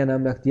 क्लास का क्या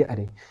नाम रख दिया,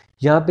 अरे।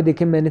 यहाँ पे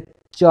देखिए मैंने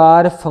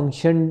 4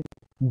 फंक्शन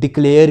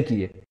डिक्लेयर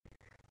किए।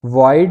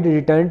 वॉइड,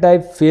 रिटर्न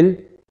टाइप, फिल,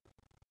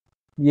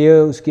 ये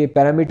उसके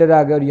पैरामीटर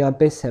आ गए, और यहाँ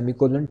पे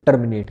सेमीकोलन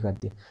टर्मिनेट कर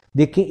दिया।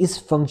 देखिए इस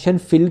फंक्शन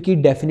फिल की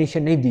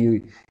डेफिनेशन नहीं दी हुई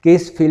कि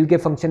इस फिल के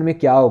फंक्शन में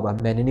क्या होगा,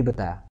 मैंने नहीं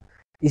बताया।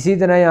 इसी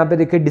तरह यहाँ पे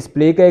देखिए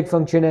डिस्प्ले का एक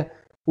फंक्शन है,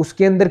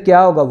 उसके अंदर क्या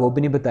होगा वो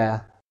भी नहीं बताया।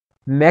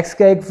 मैक्स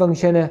का एक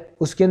फंक्शन है,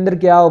 उसके अंदर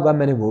क्या होगा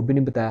मैंने वो भी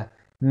नहीं बताया।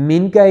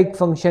 मिन का एक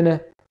फंक्शन है,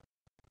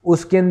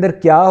 उसके अंदर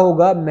क्या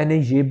होगा मैंने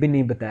ये भी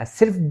नहीं बताया।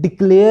 सिर्फ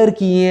डिक्लेयर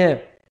किए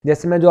हैं।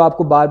 जैसे मैं जो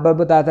आपको बार बार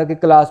बताया था कि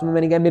क्लास में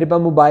मैंने कहा मेरे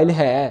पास मोबाइल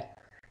है,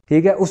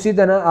 ठीक है, उसी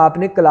तरह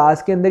आपने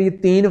क्लास के अंदर ये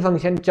 3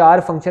 फंक्शन 4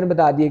 फंक्शन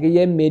बता दिए कि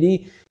ये मेरी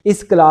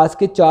इस क्लास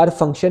के 4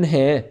 फंक्शन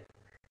हैं,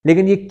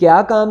 लेकिन ये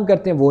क्या काम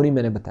करते हैं वो नहीं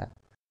मैंने बताया।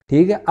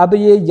 ठीक है, अब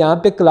ये यहाँ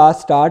पे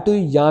क्लास स्टार्ट हुई,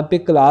 यहाँ पे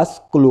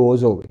क्लास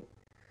क्लोज हो गई,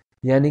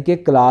 यानी कि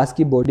क्लास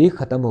की बॉडी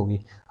ख़त्म होगी।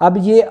 अब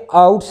ये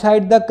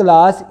outside the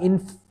class in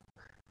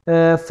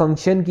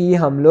function की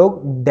हम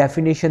लोग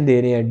डेफिनेशन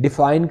दे रहे हैं,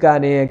 डिफाइन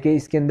कर रहे हैं कि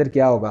इसके अंदर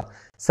क्या होगा।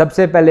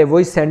 सबसे पहले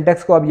वही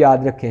सेंटेक्स को अब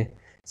याद रखें।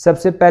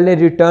 सबसे पहले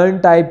रिटर्न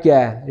टाइप क्या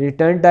है,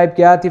 रिटर्न टाइप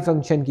क्या थी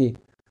फंक्शन की,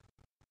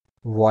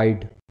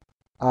 वॉइड,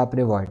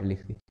 आपने वॉइड लिख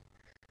दी।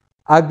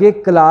 आगे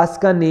क्लास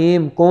का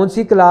नेम, कौन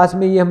सी क्लास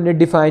में ये हमने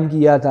डिफाइन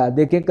किया था,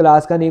 देखिए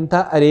क्लास का नेम था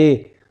अरे,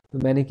 तो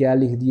मैंने क्या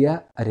लिख दिया,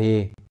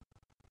 अरे।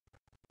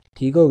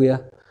 ठीक हो गया।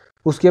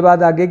 उसके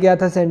बाद आगे क्या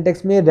था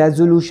सेंटेक्स में,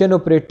 रेजोल्यूशन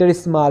ऑपरेटर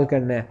इस्तेमाल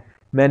करना है,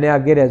 मैंने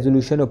आगे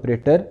रेजोल्यूशन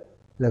ऑपरेटर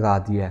लगा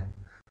दिया है।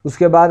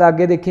 उसके बाद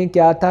आगे देखें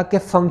क्या था कि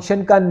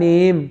फंक्शन का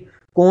नेम,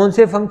 कौन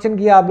से फंक्शन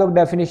की आप लोग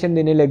डेफिनेशन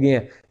देने लगे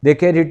हैं।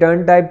 देखिए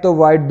रिटर्न टाइप तो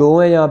वाइड 2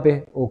 है यहाँ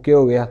पे, ओके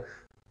हो गया।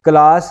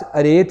 क्लास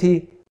अरे थी,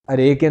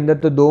 अरे के अंदर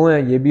तो 2 हैं,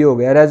 ये भी हो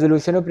गया।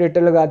 रेजोल्यूशन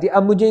ऑपरेटर लगा दी।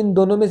 अब मुझे इन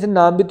दोनों में से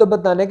नाम भी तो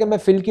बताना है कि मैं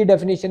फिल की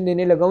डेफिनेशन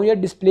देने लगा हूँ या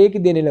डिस्प्ले की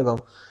देने लगा हूँ,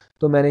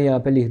 तो मैंने यहाँ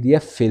पे लिख दिया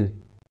फिल,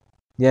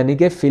 यानी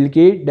कि फिल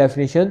की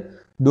डेफिनेशन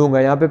दूंगा।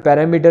 यहाँ पे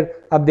पैरामीटर,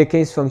 अब देखें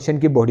इस फंक्शन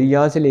की बॉडी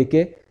यहाँ से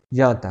लेके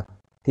यहाँ तक,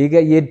 ठीक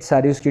है, ये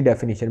सारी उसकी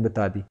डेफिनेशन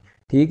बता दी।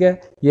 ठीक है,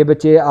 ये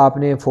बच्चे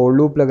आपने फॉर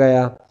लूप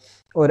लगाया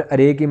और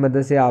अरे की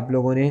मदद से आप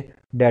लोगों ने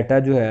डाटा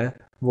जो है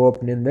वो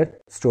अपने अंदर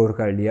स्टोर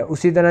कर लिया।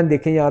 उसी तरह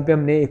देखें यहाँ पे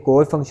हमने एक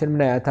और फंक्शन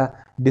बनाया था,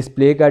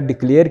 डिस्प्ले का,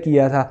 डिक्लेयर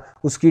किया था,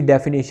 उसकी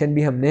डेफिनेशन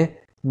भी हमने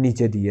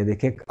नीचे दी है।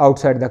 देखें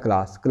आउटसाइड द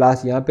क्लास,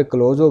 क्लास यहाँ पे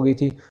क्लोज हो गई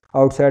थी,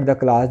 आउटसाइड द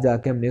क्लास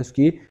जाके हमने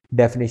उसकी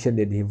डेफिनेशन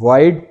दे दी।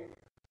 वॉइड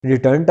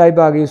रिटर्न टाइप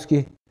आ गई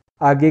उसकी।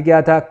 आगे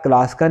क्या था,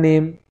 क्लास का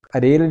नेम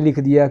अरे लिख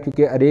दिया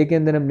क्योंकि अरे के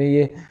अंदर हमने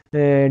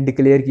ये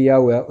डिक्लेयर किया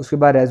हुआ है। उसके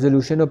बाद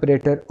रेजोल्यूशन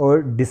ऑपरेटर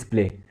और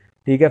डिस्प्ले,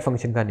 ठीक है,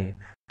 फंक्शन का नेम।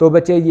 तो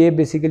बच्चे ये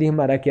बेसिकली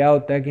हमारा क्या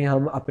होता है कि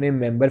हम अपने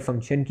मेंबर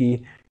फंक्शन की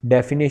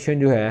डेफिनेशन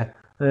जो है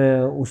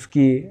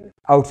उसकी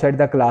आउटसाइड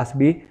द क्लास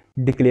भी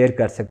डिक्लेयर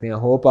कर सकते हैं।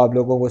 होप आप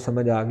लोगों को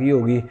समझ आ गई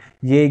होगी।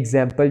 ये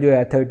एग्जांपल जो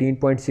है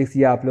 13.6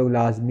 ये आप लोग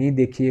लाजमी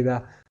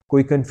देखिएगा।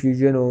 कोई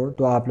कन्फ्यूजन हो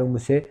तो आप लोग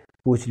मुझसे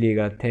पूछ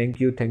लिएगा।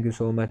 Thank you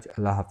so much.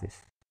 अल्लाह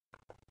हाफिज़।